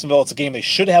 against Jacksonville. It's a game they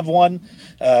should have won,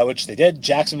 which they did.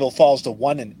 Jacksonville falls to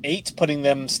 1-8, putting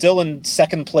them still in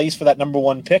second place for that number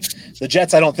 1 pick. The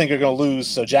Jets, I don't think, are going to lose,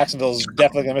 so Jacksonville's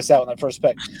definitely going to miss out on that first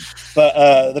pick.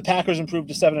 But the Packers improved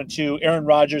to 7-2. Aaron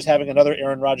Rodgers having another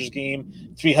Aaron Rodgers game,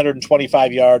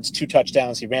 325 yards, 2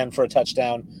 touchdowns. He ran for a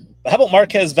touchdown. But how about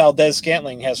Marquez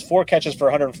Valdez-Scantling has 4 catches for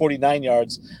 149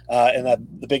 yards and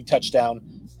the big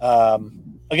touchdown.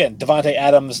 Again, Devontae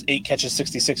Adams, 8 catches,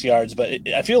 66 yards. But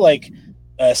I feel like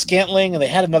Scantling, and they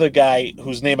had another guy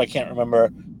whose name I can't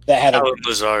remember that had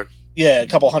a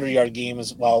couple 100-yard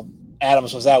games while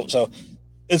Adams was out. So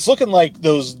it's looking like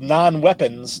those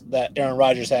non-weapons that Aaron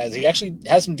Rodgers has. He actually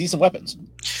has some decent weapons.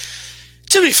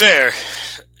 To be fair,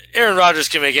 Aaron Rodgers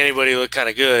can make anybody look kind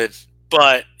of good.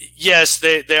 But, yes,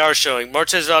 they are showing.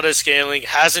 Marquez Valdez-Scantling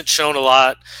hasn't shown a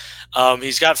lot.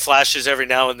 He's got flashes every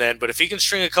now and then. But if he can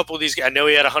string a couple of these – I know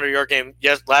he had a 100-yard game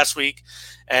last week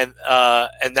and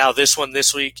now this one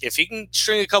this week. If he can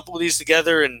string a couple of these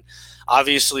together, and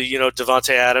obviously,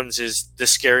 Devontae Adams is the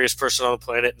scariest person on the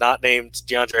planet, not named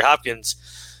DeAndre Hopkins.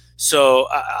 So,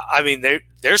 I mean, they're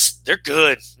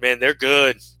good, man. They're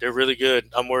good. They're really good.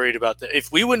 I'm worried about that.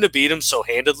 If we wouldn't have beat them so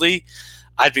handedly,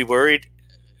 I'd be worried.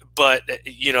 But,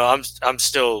 I'm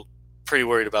still pretty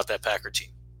worried about that Packer team.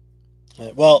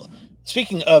 Well,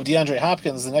 speaking of DeAndre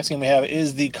Hopkins, the next game we have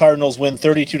is the Cardinals win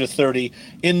 32-30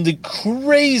 in the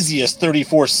craziest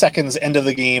 34 seconds end of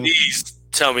the game. Please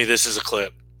tell me this is a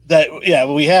clip.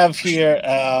 We have here.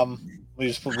 We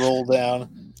just roll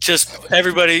down.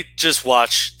 Everybody just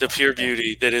watch the pure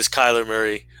beauty that is Kyler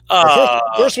Murray.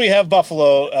 First we have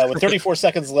Buffalo with 34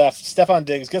 seconds left. Stephon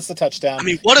Diggs gets the touchdown. I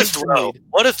mean, what a throw.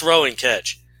 What a throw and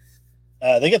catch.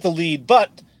 They get the lead,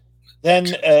 but then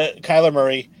Kyler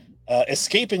Murray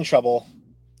escaping trouble.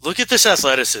 Look at this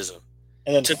athleticism.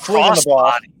 And then throwing the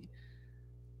ball.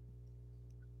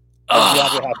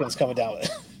 DeAndre Hopkins coming down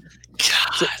with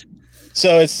it.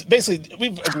 So it's basically,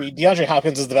 we've agreed, DeAndre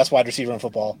Hopkins is the best wide receiver in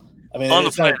football. I mean, on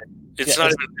the planet. It's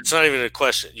not even a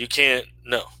question. You can't,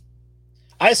 no.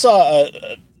 I saw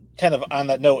kind of on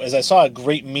that note, I saw a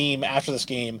great meme after this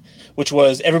game, which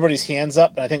was everybody's hands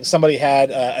up. And I think somebody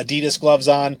had Adidas gloves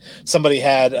on, somebody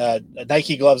had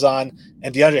Nike gloves on,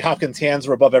 and DeAndre Hopkins' hands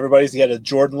were above everybody's. He had a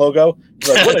Jordan logo.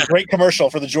 Like, what a great commercial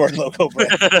for the Jordan logo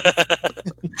brand.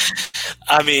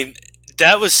 I mean,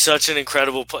 that was such an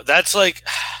incredible – that's like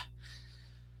 –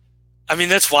 I mean,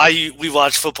 that's why we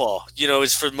watch football,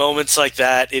 is for moments like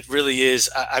that. It really is.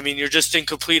 I mean, you're just in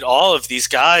complete awe of these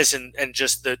guys and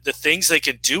just the things they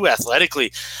can do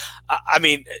athletically. I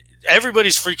mean,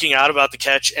 everybody's freaking out about the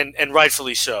catch, and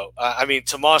rightfully so. I mean,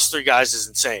 to moss 3 guys is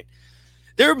insane.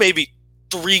 There are maybe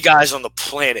 3 guys on the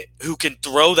planet who can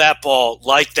throw that ball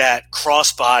like that,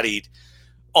 cross-bodied,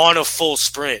 on a full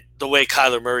sprint, the way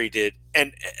Kyler Murray did.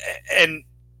 And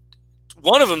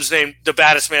one of them's named the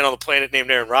baddest man on the planet, named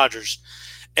Aaron Rodgers.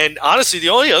 And honestly, the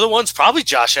only other one's probably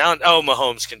Josh Allen. Oh,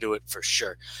 Mahomes can do it for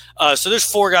sure. So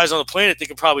there's 4 guys on the planet that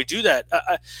can probably do that.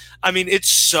 I mean,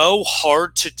 it's so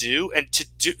hard to do, and to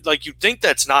do, like, you think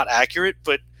that's not accurate,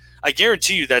 but I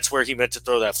guarantee you that's where he meant to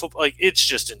throw that football. Like, it's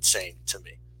just insane to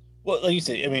me. Well, like you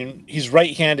say, I mean, he's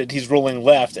right-handed, he's rolling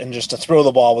left, and just to throw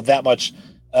the ball with that much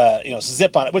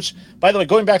zip on it, which, by the way,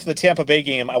 going back to the Tampa Bay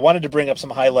game, I wanted to bring up some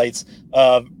highlights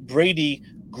of Brady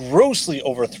grossly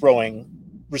overthrowing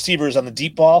receivers on the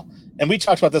deep ball. And we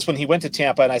talked about this when he went to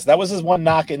Tampa, and I said that was his one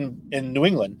knock in New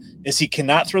England, is he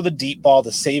cannot throw the deep ball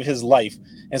to save his life.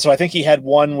 And so I think he had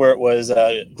one where it was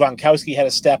Gronkowski had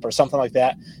a step or something like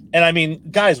that. And I mean,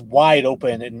 guys wide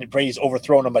open, and Brady's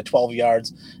overthrown him by 12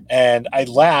 yards. And I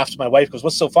laughed. My wife goes,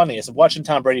 "What's so funny?" I said, "Watching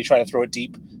Tom Brady try to throw it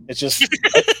deep. It's just,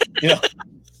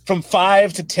 from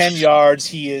 5 to 10 yards,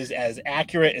 he is as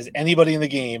accurate as anybody in the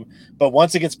game. But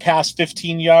once it gets past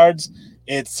 15 yards,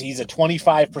 he's a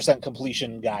 25%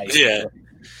 completion guy. Yeah.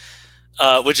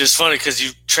 Which is funny because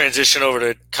you transition over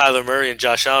to Kyler Murray and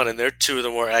Josh Allen, and they're two of the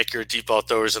more accurate deep ball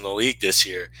throwers in the league this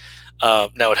year.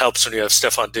 Now it helps when you have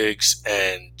Stephon Diggs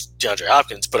and DeAndre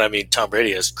Hopkins, but I mean Tom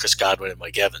Brady has Chris Godwin and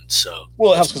Mike Evans. So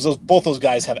well, it helps because both those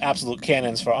guys have absolute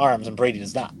cannons for arms, and Brady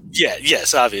does not. Yeah,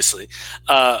 yes, obviously.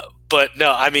 But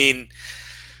no, I mean,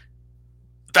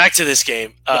 back to this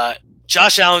game.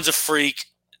 Josh Allen's a freak.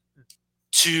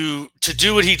 To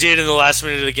do what he did in the last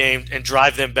minute of the game and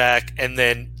drive them back, and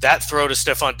then that throw to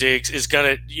Stephon Diggs is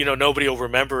gonna, nobody will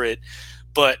remember it.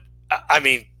 But I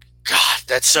mean, God,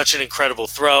 that's such an incredible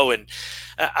throw. And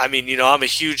I mean, I'm a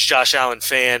huge Josh Allen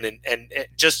fan, and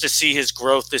just to see his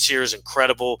growth this year is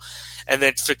incredible. And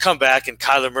then to come back and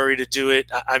Kyler Murray to do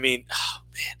it, I mean, oh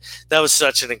man, that was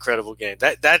such an incredible game.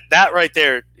 That right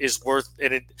there is worth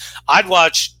it. I'd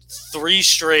watch 3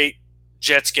 straight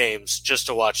Jets games just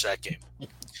to watch that game.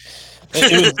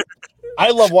 I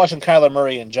love watching Kyler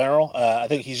Murray in general. I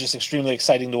think he's just extremely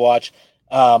exciting to watch.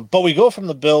 But we go from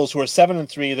the Bills, who are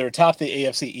 7-3, they're atop the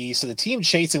AFC East. So the team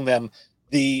chasing them,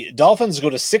 the Dolphins go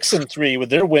to 6-3 with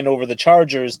their win over the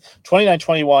Chargers,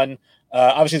 29-21.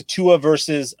 Obviously, Tua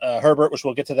versus Herbert, which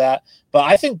we'll get to that. But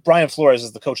I think Brian Flores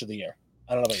is the coach of the year.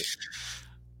 I don't know about you.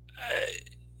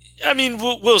 I mean,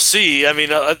 we'll see. I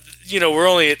mean, we're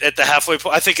only at the halfway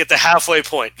point. I think at the halfway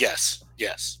point, yes.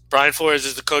 Brian Flores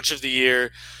is the coach of the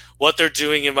year. What they're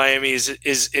doing in Miami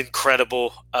is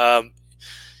incredible. A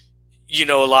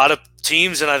lot of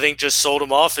teams, and I think just sold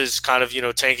them off as kind of,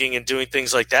 tanking and doing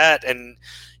things like that. And,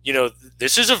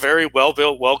 this is a very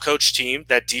well-built, well-coached team.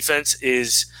 That defense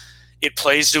it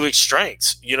plays to its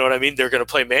strengths. You know what I mean? They're going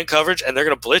to play man coverage, and they're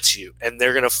going to blitz you, and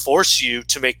they're going to force you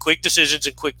to make quick decisions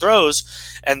and quick throws,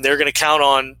 and they're going to count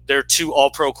on their 2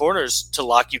 all-pro corners to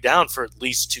lock you down for at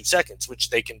least 2 seconds,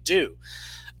 which they can do.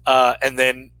 And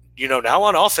then, now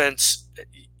on offense,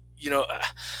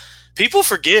 people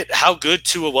forget how good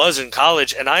Tua was in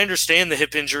college, and I understand the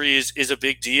hip injury is a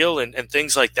big deal and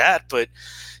things like that, but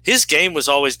his game was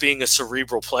always being a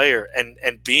cerebral player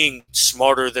and being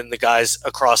smarter than the guys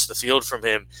across the field from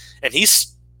him. And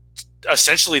he's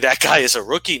essentially, that guy is a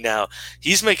rookie now.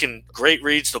 He's making great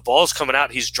reads. The ball's coming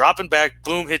out. He's dropping back,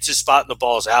 boom, hits his spot, and the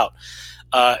ball's out.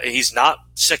 He's not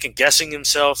second guessing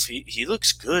himself. He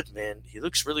looks good, man. He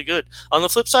looks really good. On the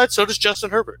flip side, so does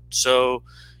Justin Herbert. So,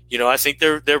 I think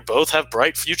they're both have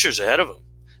bright futures ahead of them.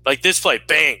 Like this play,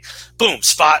 bang, boom,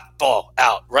 spot, ball,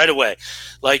 out right away.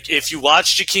 Like if you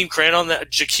watch Jakeem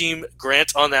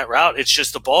Grant on that route, it's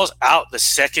just the ball's out the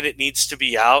second it needs to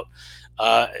be out.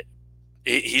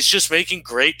 He's just making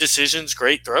great decisions,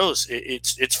 great throws.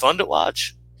 It's fun to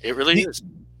watch. It really is.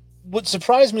 What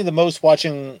surprised me the most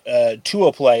watching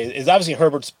Tua play is obviously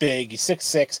Herbert's big. He's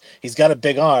 6'6". He's got a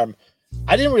big arm.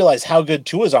 I didn't realize how good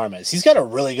Tua's arm is. He's got a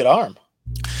really good arm.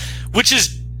 Which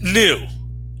is new.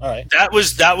 All right. That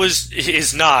was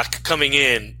his knock coming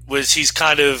in, was he's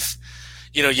kind of,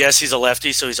 yes, he's a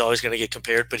lefty, so he's always going to get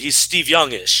compared, but he's Steve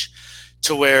Young-ish,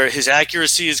 to where his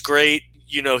accuracy is great,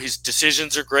 his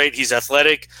decisions are great, he's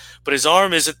athletic, but his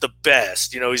arm isn't the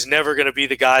best. He's never going to be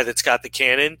the guy that's got the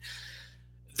cannon.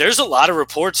 There's a lot of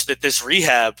reports that this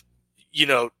rehab,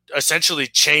 essentially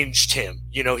changed him.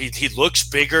 He looks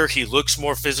bigger, he looks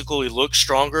more physical, he looks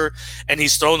stronger, and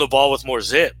he's throwing the ball with more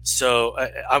zip. So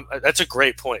that's a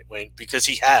great point, Wayne, because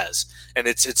he has, and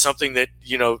it's something that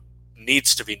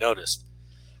needs to be noticed.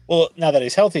 Well, now that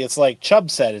he's healthy, it's like Chubb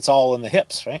said, it's all in the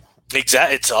hips, right?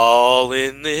 Exactly, it's all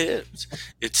in the hips.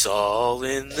 It's all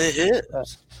in the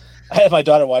hips. I had my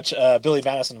daughter watch Billy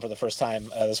Madison for the first time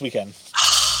this weekend,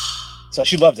 so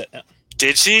she loved it.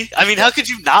 Did she? I mean, how could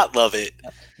you not love it?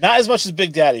 Not as much as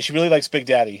Big Daddy. She really likes Big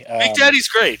Daddy. Big Daddy's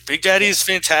great. Big Daddy is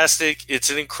fantastic.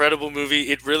 It's an incredible movie.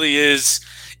 It really is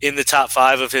in the top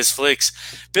 5 of his flicks.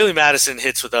 Billy Madison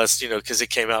hits with us, because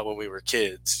it came out when we were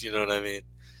kids. You know what I mean?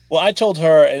 Well, I told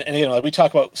her, and we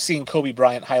talk about seeing Kobe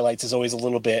Bryant highlights is always a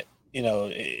little bit,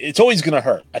 it's always going to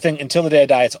hurt. I think until the day I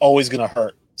die, it's always going to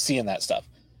hurt seeing that stuff.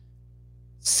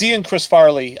 Seeing Chris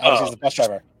Farley, obviously, as the bus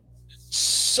driver,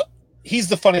 he's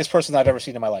the funniest person I've ever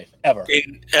seen in my life, ever.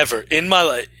 In my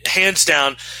life, hands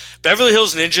down. Beverly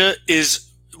Hills Ninja is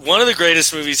one of the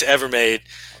greatest movies ever made.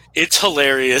 It's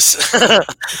hilarious.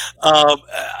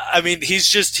 I mean,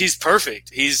 he's perfect.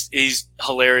 He's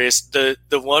hilarious. The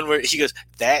one where he goes,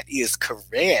 "That is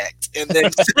correct," and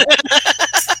then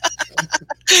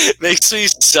makes me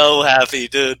so happy,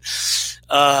 dude.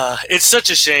 It's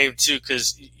such a shame too,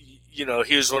 because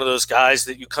he was one of those guys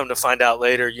that you come to find out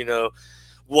later,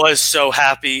 was so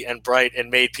happy and bright and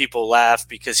made people laugh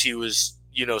because he was,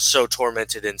 so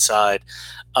tormented inside,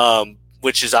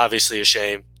 which is obviously a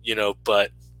shame,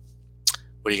 but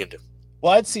What are you gonna do?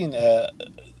 Well, I'd seen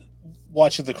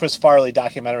watching the Chris Farley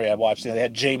documentary. I watched. They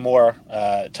had Jay Moore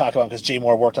talk about, because Jay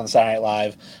Moore worked on Saturday Night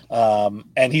Live,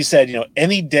 and he said,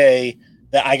 any day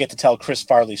that I get to tell Chris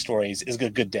Farley stories is a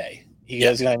good day. He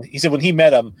goes, he said when he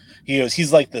met him,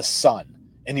 he's like the sun,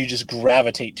 and you just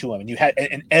gravitate to him,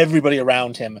 and everybody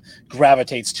around him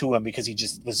gravitates to him because he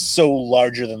just was so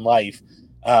larger than life.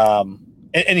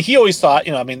 And he always thought,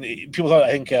 people thought,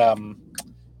 I think,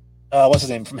 what's his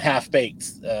name from Half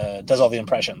Baked does all the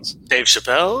impressions. Dave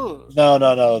Chappelle? No,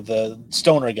 the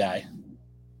stoner guy.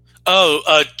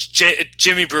 Oh,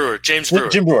 Jimmy Brewer, James Brewer.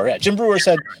 Jim Brewer, yeah. Jim Brewer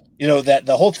said, that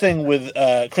the whole thing with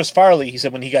Chris Farley, he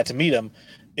said when he got to meet him,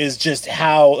 is just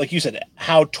how, like you said,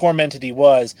 how tormented he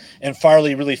was, and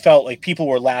Farley really felt like people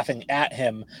were laughing at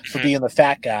him for being the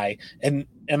fat guy, and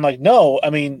like, no, I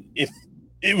mean, if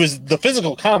it was the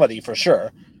physical comedy for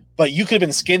sure, but you could have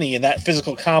been skinny, and that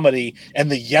physical comedy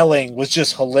and the yelling was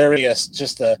just hilarious,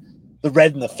 just the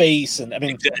red in the face, and I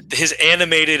mean, his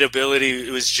animated ability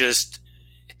was just,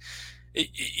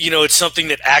 it's something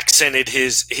that accented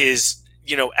his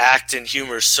act and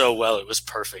humor so well. It was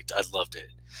perfect. I loved it.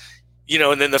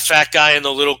 And then the fat guy in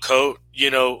the little coat,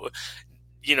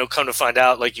 come to find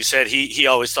out, like you said, he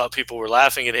always thought people were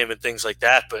laughing at him and things like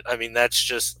that. But I mean, that's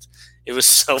just, it was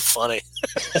so funny.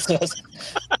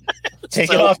 Take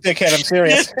it off, dickhead. I'm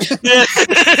serious.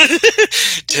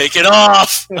 Take it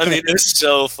off. I mean, it's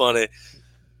so funny.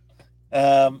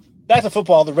 Back to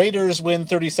football. The Raiders win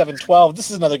 37-12. This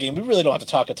is another game we really don't have to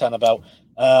talk a ton about.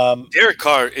 Derek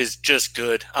Carr is just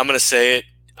good. I'm going to say it.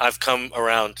 I've come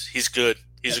around. He's good.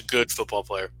 He's a good football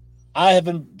player. I have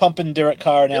been pumping Derek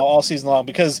Carr now all season long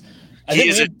because he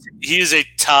is a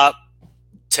top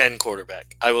 10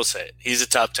 quarterback. I will say it. He's a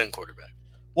top 10 quarterback.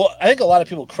 Well, I think a lot of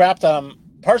people crapped on him,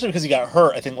 partially because he got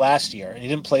hurt, I think, last year, and he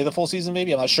didn't play the full season,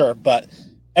 maybe. I'm not sure. But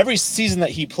every season that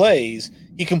he plays,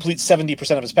 he completes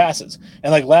 70% of his passes.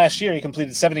 And like last year, he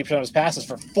completed 70% of his passes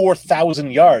for 4,000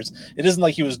 yards. It isn't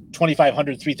like he was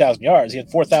 2,500, 3,000 yards. He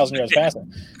had 4,000 yards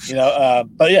passing.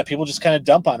 But yeah, people just kind of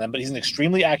dump on him. But he's an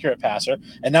extremely accurate passer.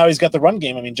 And now he's got the run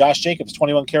game. I mean, Josh Jacobs,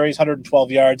 21 carries,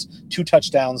 112 yards, 2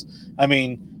 touchdowns. I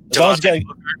mean, as long as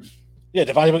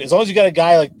you got a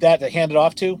guy like that to hand it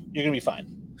off to, you're going to be fine.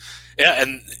 Yeah,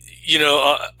 and,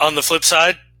 on the flip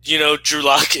side, Drew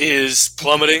Lock is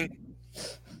plummeting.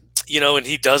 And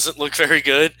he doesn't look very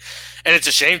good. And it's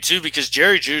a shame, too, because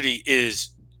Jerry Jeudy is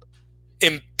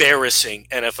embarrassing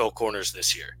NFL corners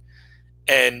this year.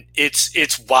 And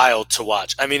it's wild to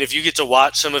watch. I mean, if you get to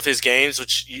watch some of his games,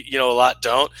 which, a lot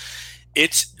don't,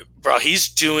 he's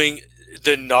doing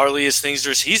the gnarliest things.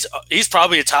 He's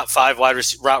probably a top 5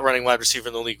 route running wide receiver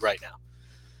in the league right now.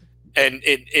 And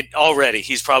it already,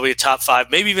 he's probably a top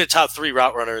 5, maybe even a top 3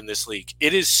 route runner in this league.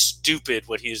 It is stupid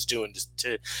what he is doing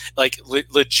to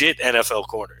legit NFL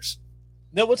corners.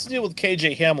 Now, what's the deal with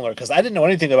KJ Hamler? Because I didn't know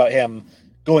anything about him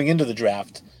going into the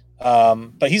draft.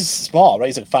 But he's small, right?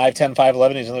 He's like 5'10",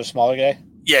 5'11". He's another smaller guy.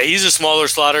 Yeah, he's a smaller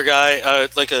slaughter guy,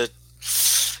 like a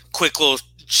quick little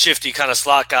shifty kind of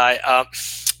slot guy.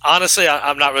 Honestly,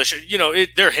 I'm not really sure.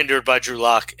 They're hindered by Drew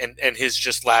Lock and his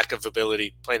just lack of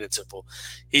ability, plain and simple.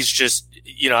 He's just,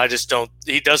 he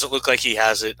doesn't look like he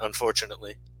has it,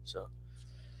 unfortunately. So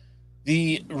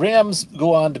the Rams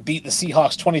go on to beat the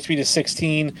Seahawks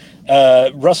 23-16.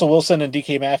 Russell Wilson and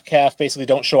DK Metcalf basically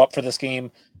don't show up for this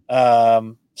game.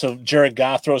 So Jared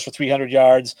Goff throws for 300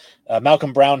 yards.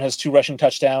 Malcolm Brown has 2 rushing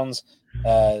touchdowns.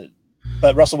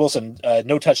 But Russell Wilson,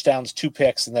 no touchdowns, 2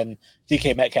 picks, and then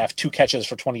DK Metcalf, 2 catches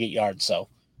for 28 yards. So,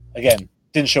 again,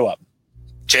 didn't show up.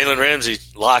 Jalen Ramsey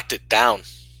locked it down.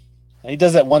 He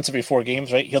does that once every 4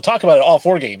 games, right? He'll talk about it all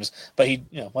 4 games, but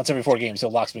once every 4 games,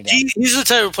 he'll locks me down. He's the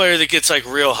type of player that gets,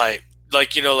 real hype.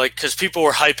 Because people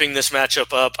were hyping this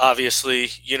matchup up, obviously,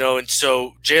 and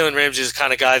so Jalen Ramsey is the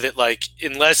kind of guy that,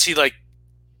 unless he,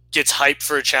 gets hyped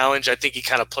for a challenge, I think he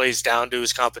kind of plays down to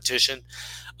his competition.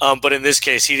 But in this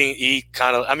case,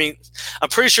 I'm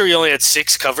pretty sure he only had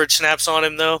 6 coverage snaps on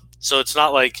him, though. So it's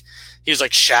not like he was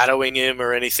shadowing him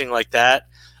or anything like that.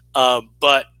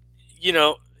 But,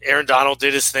 Aaron Donald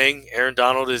did his thing. Aaron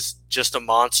Donald is just a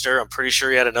monster. I'm pretty sure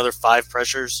he had another 5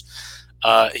 pressures.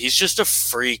 He's just a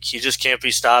freak. He just can't be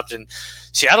stopped. And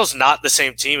Seattle's not the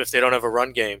same team if they don't have a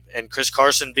run game. And Chris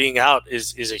Carson being out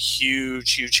is a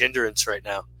huge, huge hindrance right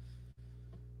now.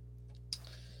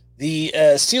 The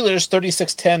Steelers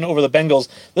 36-10 over the Bengals.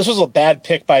 This was a bad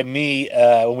pick by me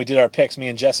when we did our picks, me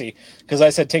and Jesse, because I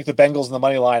said take the Bengals in the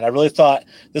money line. I really thought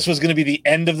this was going to be the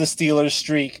end of the Steelers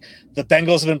streak. The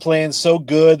Bengals have been playing so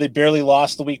good. They barely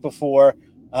lost the week before.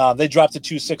 They dropped to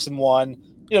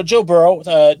 2-6-1. Joe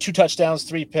Burrow, 2 touchdowns,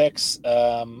 3 picks.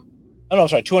 Oh, no,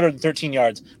 sorry, 213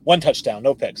 yards, 1 touchdown,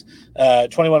 no picks.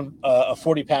 21 of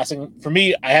 40 passing. For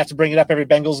me, I have to bring it up every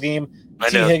Bengals game. I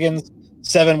T. know. Higgins,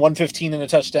 115 and a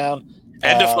touchdown.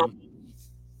 And a fumble.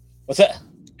 What's that?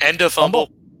 And a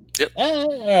fumble. Yep.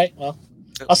 All right. Well,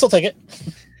 I'll still take it.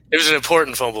 It was an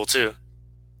important fumble, too.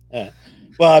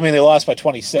 Well, I mean, they lost by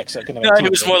 26. So It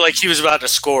was more like he was about to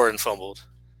score and fumbled.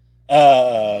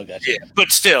 Gotcha. Yeah,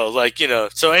 but still, like,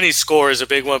 so any score is a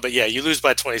big one. But yeah, you lose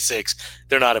by 26.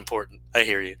 They're not important. I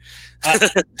hear you. I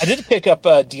did pick up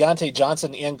Deontay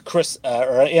Johnson and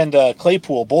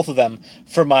Claypool, both of them,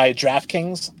 for my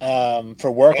DraftKings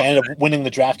for work. I ended up winning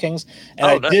the DraftKings,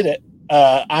 and did it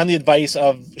on the advice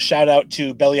of, shout out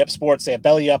to Belly Up Sports. They have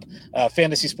Belly Up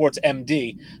Fantasy Sports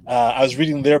MD. I was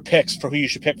reading their picks for who you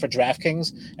should pick for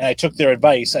DraftKings, and I took their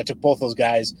advice. I took both those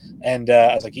guys, and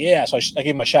I was like, yeah. So I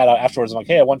gave them a shout out afterwards. I'm like,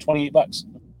 hey, I won $28.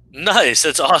 Nice.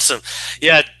 That's awesome.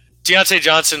 Yeah. Deontay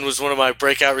Johnson was one of my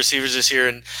breakout receivers this year.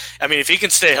 And I mean, if he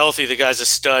can stay healthy, the guy's a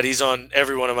stud. He's on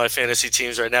every one of my fantasy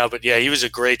teams right now. But yeah, he was a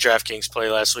great DraftKings play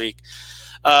last week.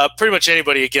 Pretty much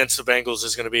anybody against the Bengals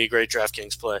is going to be a great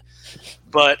DraftKings play.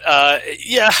 But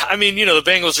yeah, I mean, the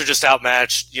Bengals are just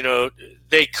outmatched.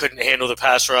 They couldn't handle the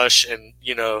pass rush. And,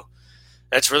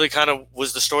 that's really kind of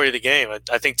was the story of the game.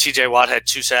 I think TJ Watt had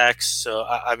 2 sacks. So,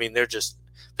 I mean,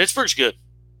 Pittsburgh's good.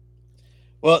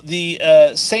 Well, the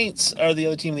Saints are the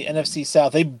other team in the NFC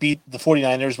South. They beat the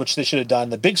 49ers, which they should have done.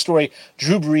 The big story,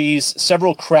 Drew Brees,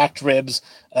 several cracked ribs,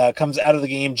 comes out of the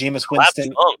game. Jameis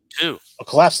Winston. Lung, too. A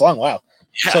collapsed lung, wow.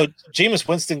 Yeah. So Jameis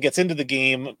Winston gets into the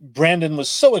game. Brandon was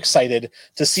so excited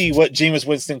to see what Jameis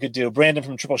Winston could do. Brandon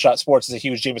from Triple Shot Sports is a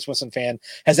huge Jameis Winston fan,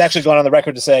 has actually gone on the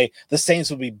record to say the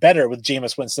Saints would be better with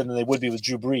Jameis Winston than they would be with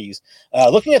Drew Brees.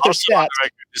 Looking at their stats.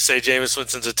 To say Jameis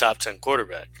Winston's a top 10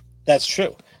 quarterback. That's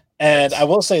true. And I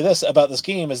will say this about this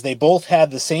game is they both had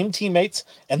the same teammates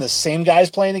and the same guys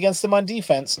playing against them on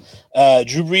defense.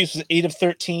 Drew Brees was 8 of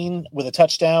 13 with a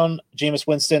touchdown. Jameis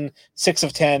Winston, 6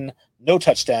 of 10, no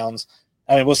touchdowns.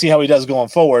 I mean, we'll see how he does going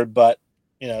forward, but,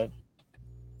 I don't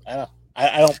know.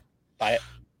 I don't buy it.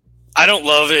 I don't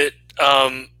love it,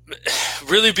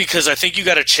 really, because I think you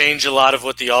got to change a lot of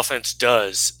what the offense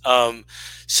does.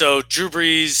 So Drew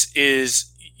Brees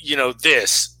is,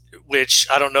 this, which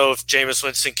I don't know if Jameis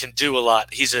Winston can do a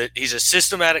lot. He's a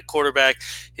systematic quarterback.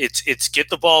 It's get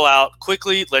the ball out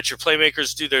quickly, let your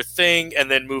playmakers do their thing,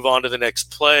 and then move on to the next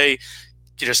play.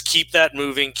 You just keep that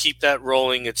moving, keep that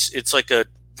rolling. It's like a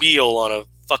wheel on a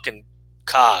fucking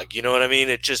cog. You know what I mean?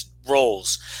 It just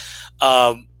rolls.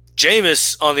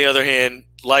 Jameis, on the other hand,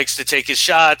 likes to take his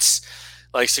shots,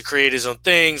 likes to create his own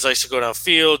things, likes to go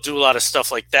downfield, do a lot of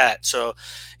stuff like that. So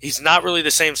he's not really the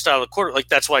same style of quarterback. Like,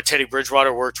 that's why Teddy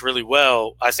Bridgewater worked really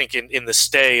well, I think, in the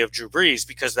stay of Drew Brees,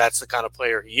 because that's the kind of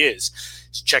player he is.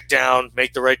 Just check down,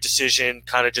 make the right decision,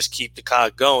 kind of just keep the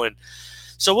cog going.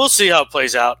 So we'll see how it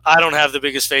plays out. I don't have the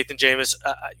biggest faith in Jameis.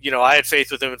 I had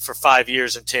faith with him for 5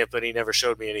 years in Tampa, and he never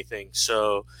showed me anything.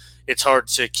 So it's hard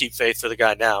to keep faith for the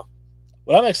guy now.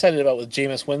 What I'm excited about with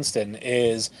Jameis Winston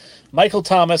is Michael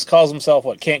Thomas calls himself,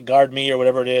 can't guard me or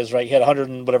whatever it is, right? He had 100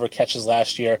 and whatever catches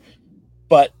last year.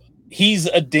 But he's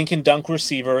a dink and dunk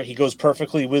receiver. He goes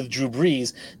perfectly with Drew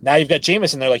Brees. Now you've got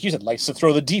Jameis in there, like you said, likes to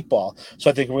throw the deep ball. So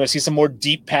I think we're going to see some more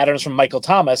deep patterns from Michael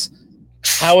Thomas.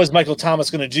 How is Michael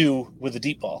Thomas going to do with the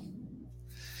deep ball?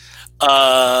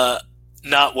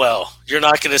 Not well. You're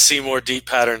not going to see more deep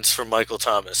patterns from Michael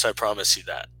Thomas. I promise you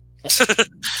that.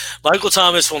 Michael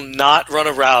Thomas will not run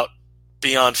a route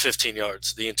beyond 15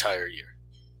 yards the entire year.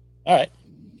 All right.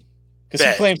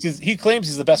 Because he claims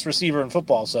he's the best receiver in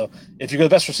football. So if you're the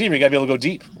best receiver, you got to be able to go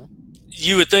deep.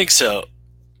 You would think so.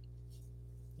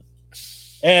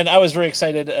 And I was very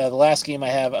excited. The last game I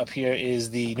have up here is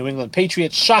the New England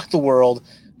Patriots. Shocked the world.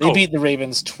 They beat the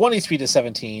Ravens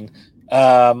 23-17.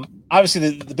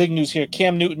 Obviously, the big news here,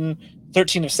 Cam Newton,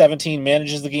 13 of 17,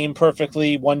 manages the game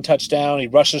perfectly. 1 touchdown. He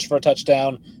rushes for a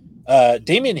touchdown.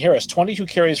 Damian Harris, 22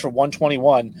 carries for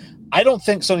 121. I don't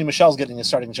think Sony Michel's getting his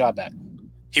starting job back.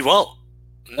 He won't.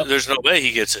 Nope. There's no way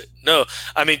he gets it. No.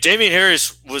 I mean, Damian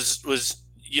Harris was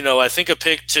I think a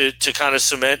pick to kind of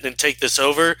cement and take this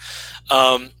over.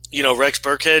 Rex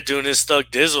Burkhead doing his thug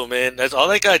dizzle, man. That's all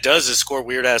that guy does is score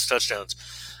weird ass touchdowns.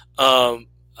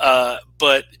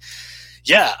 But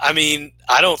yeah, I mean,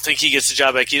 I don't think he gets the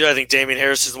job back either. I think Damian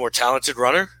Harris is the more talented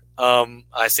runner.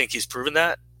 I think he's proven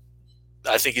that.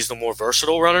 I think he's the more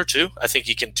versatile runner too. I think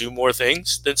he can do more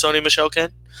things than Sony Michel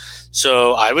can.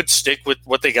 So I would stick with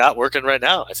what they got working right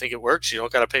now. I think it works. You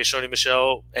don't got to pay Sony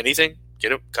Michel anything.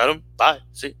 Get him, cut him, bye.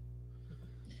 See.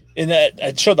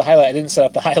 I showed the highlight. I didn't set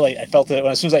up the highlight. I felt it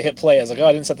as soon as I hit play. I was like, oh,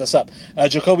 I didn't set this up.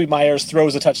 Jacoby Myers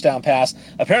throws a touchdown pass.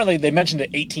 Apparently, they mentioned it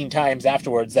 18 times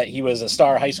afterwards that he was a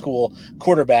star high school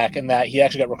quarterback and that he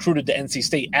actually got recruited to NC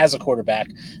State as a quarterback.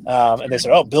 And they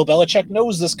said, oh, Bill Belichick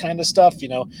knows this kind of stuff. You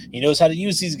know, he knows how to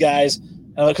use these guys.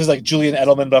 Because like Julian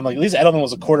Edelman, but I'm like, at least Edelman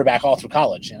was a quarterback all through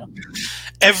college. You know,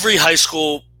 every high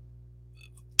school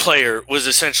player was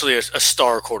essentially a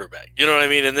star quarterback. You know what I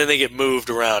mean? And then they get moved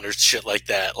around or shit like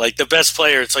that. Like the best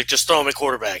player, it's like just throw him at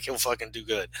quarterback, he'll fucking do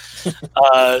good.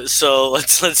 So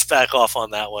let's back off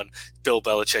on that one. Bill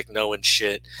Belichick knowing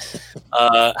shit.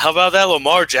 How about that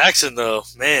Lamar Jackson though?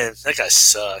 Man, that guy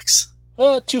sucks.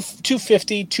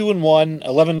 250, 2-1,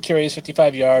 11 carries,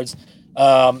 55 yards.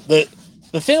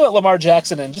 The thing about Lamar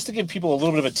Jackson, and just to give people a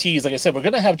little bit of a tease, like I said, we're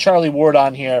going to have Charlie Ward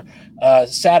on here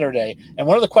Saturday. And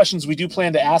one of the questions we do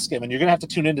plan to ask him, and you're going to have to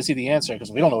tune in to see the answer because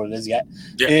we don't know what it is yet,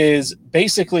 is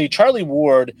basically Charlie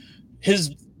Ward,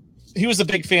 he was a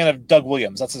big fan of Doug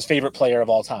Williams. That's his favorite player of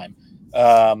all time.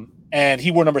 And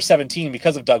he wore number 17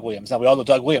 because of Doug Williams. Now, we all know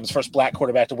Doug Williams, first black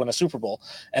quarterback to win a Super Bowl.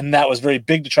 And that was very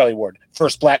big to Charlie Ward,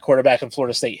 first black quarterback in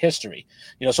Florida State history.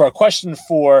 You know, so our question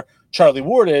for Charlie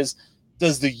Ward is,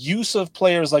 does the use of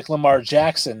players like Lamar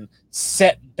Jackson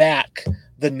set back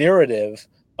the narrative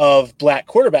of black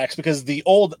quarterbacks? Because the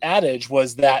old adage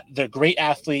was that they're great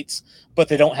athletes, but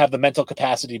they don't have the mental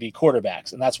capacity to be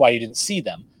quarterbacks. And that's why you didn't see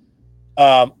them.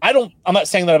 I'm not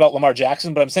saying that about Lamar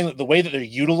Jackson, but I'm saying that the way that they're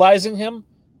utilizing him,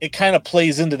 it kind of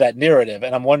plays into that narrative.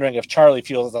 And I'm wondering if Charlie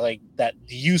feels like that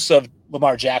the use of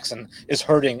Lamar Jackson is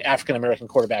hurting African-American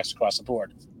quarterbacks across the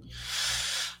board.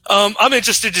 I'm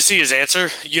interested to see his answer.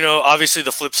 You know, obviously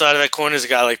the flip side of that coin is a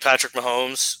guy like Patrick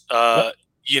Mahomes,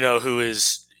 you know, who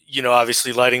is, you know,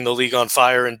 obviously lighting the league on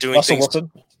fire and doing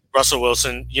Russell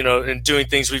Wilson, you know, and doing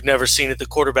things we've never seen at the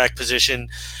quarterback position,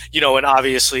 you know, and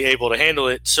obviously able to handle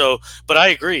it. So, but I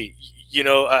agree, you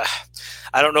know,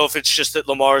 I don't know if it's just that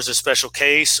Lamar is a special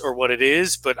case or what it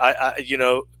is, but I you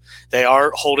know, they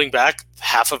are holding back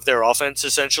half of their offense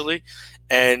essentially.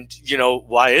 And, you know,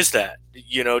 why is that?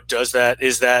 You know, is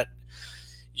that,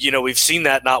 you know, we've seen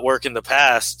that not work in the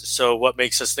past. So what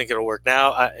makes us think it'll work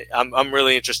now? I'm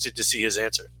really interested to see his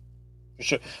answer. For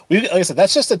sure. Like I said,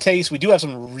 that's just a taste. We do have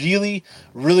some really,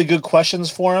 really good questions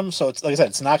for him. So it's like I said,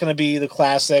 it's not going to be the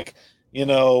classic, you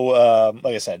know,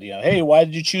 like I said, you know, hey, why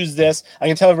did you choose this? I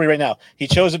can tell everybody right now, he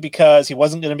chose it because he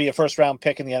wasn't going to be a first-round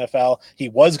pick in the NFL. He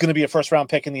was going to be a first-round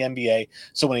pick in the NBA.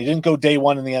 So when he didn't go day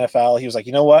one in the NFL, he was like,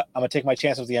 you know what? I'm going to take my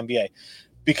chances with the NBA.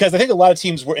 Because I think a lot of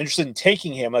teams were interested in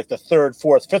taking him like the third,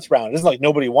 fourth, fifth round. It isn't like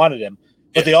nobody wanted him,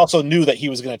 but they also knew that he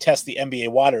was going to test the NBA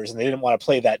waters, and they didn't want to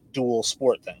play that dual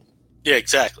sport thing. Yeah,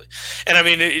 exactly. And I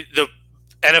mean, the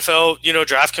NFL, you know,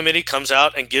 draft committee comes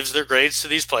out and gives their grades to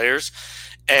these players,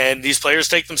 and these players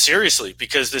take them seriously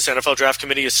because this NFL draft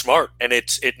committee is smart and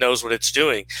it knows what it's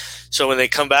doing. So when they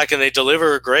come back and they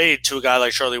deliver a grade to a guy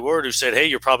like Charlie Ward who said, hey,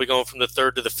 you're probably going from the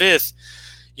third to the fifth,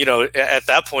 you know, at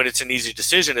that point, it's an easy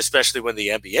decision, especially when the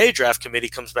NBA draft committee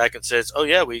comes back and says, oh,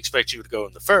 yeah, we expect you to go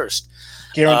in the first.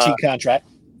 Guaranteed contract.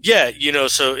 Yeah, you know,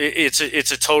 so it's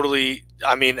a totally,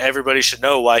 I mean, everybody should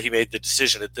know why he made the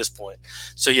decision at this point.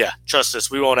 So, yeah, trust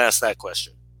us. We won't ask that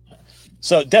question.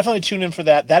 So definitely tune in for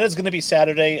that. That is going to be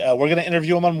Saturday. We're going to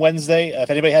interview him on Wednesday. If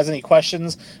anybody has any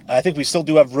questions, I think we still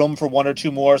do have room for one or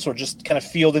two more. So we're just kind of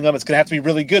fielding them. It's going to have to be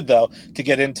really good, though, to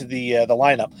get into the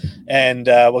lineup. And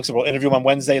we'll interview him on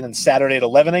Wednesday, and then Saturday at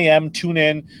 11 a.m., tune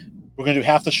in. We're going to do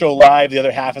half the show live. The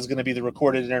other half is going to be the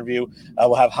recorded interview.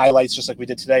 We'll have highlights just like we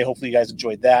did today. Hopefully you guys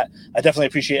enjoyed that. I definitely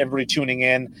appreciate everybody tuning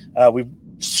in. We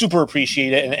super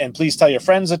appreciate it. And please tell your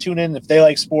friends to tune in if they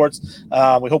like sports.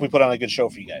 We hope we put on a good show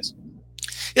for you guys.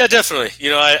 Yeah, definitely. You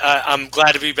know, I'm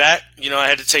glad to be back. You know, I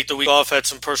had to take the week off, had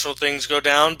some personal things go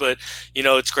down, but, you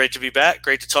know, it's great to be back.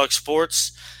 Great to talk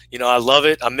sports. You know, I love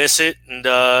it. I miss it. And,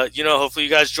 you know, hopefully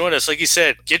you guys join us. Like you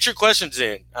said, get your questions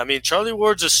in. I mean, Charlie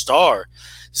Ward's a star.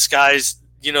 This guy's,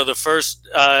 you know, the first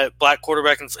black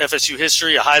quarterback in FSU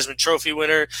history, a Heisman Trophy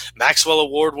winner, Maxwell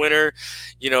Award winner,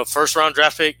 you know, first-round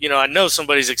draft pick. You know, I know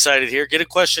somebody's excited here. Get a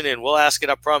question in. We'll ask it.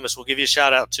 I promise. We'll give you a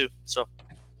shout-out, too. So.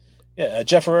 Yeah,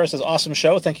 Jeff Herrera says, awesome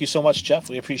show. Thank you so much, Jeff.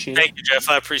 We appreciate it. Thank you, Jeff.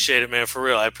 I appreciate it, man. For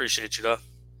real. I appreciate you, though.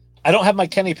 I don't have my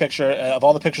Kenny picture of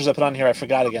all the pictures I put on here. I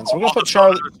forgot again. So we're going to put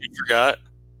Charlie. You forgot.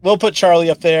 We'll put Charlie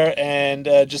up there and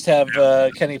just have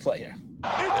Kenny play here.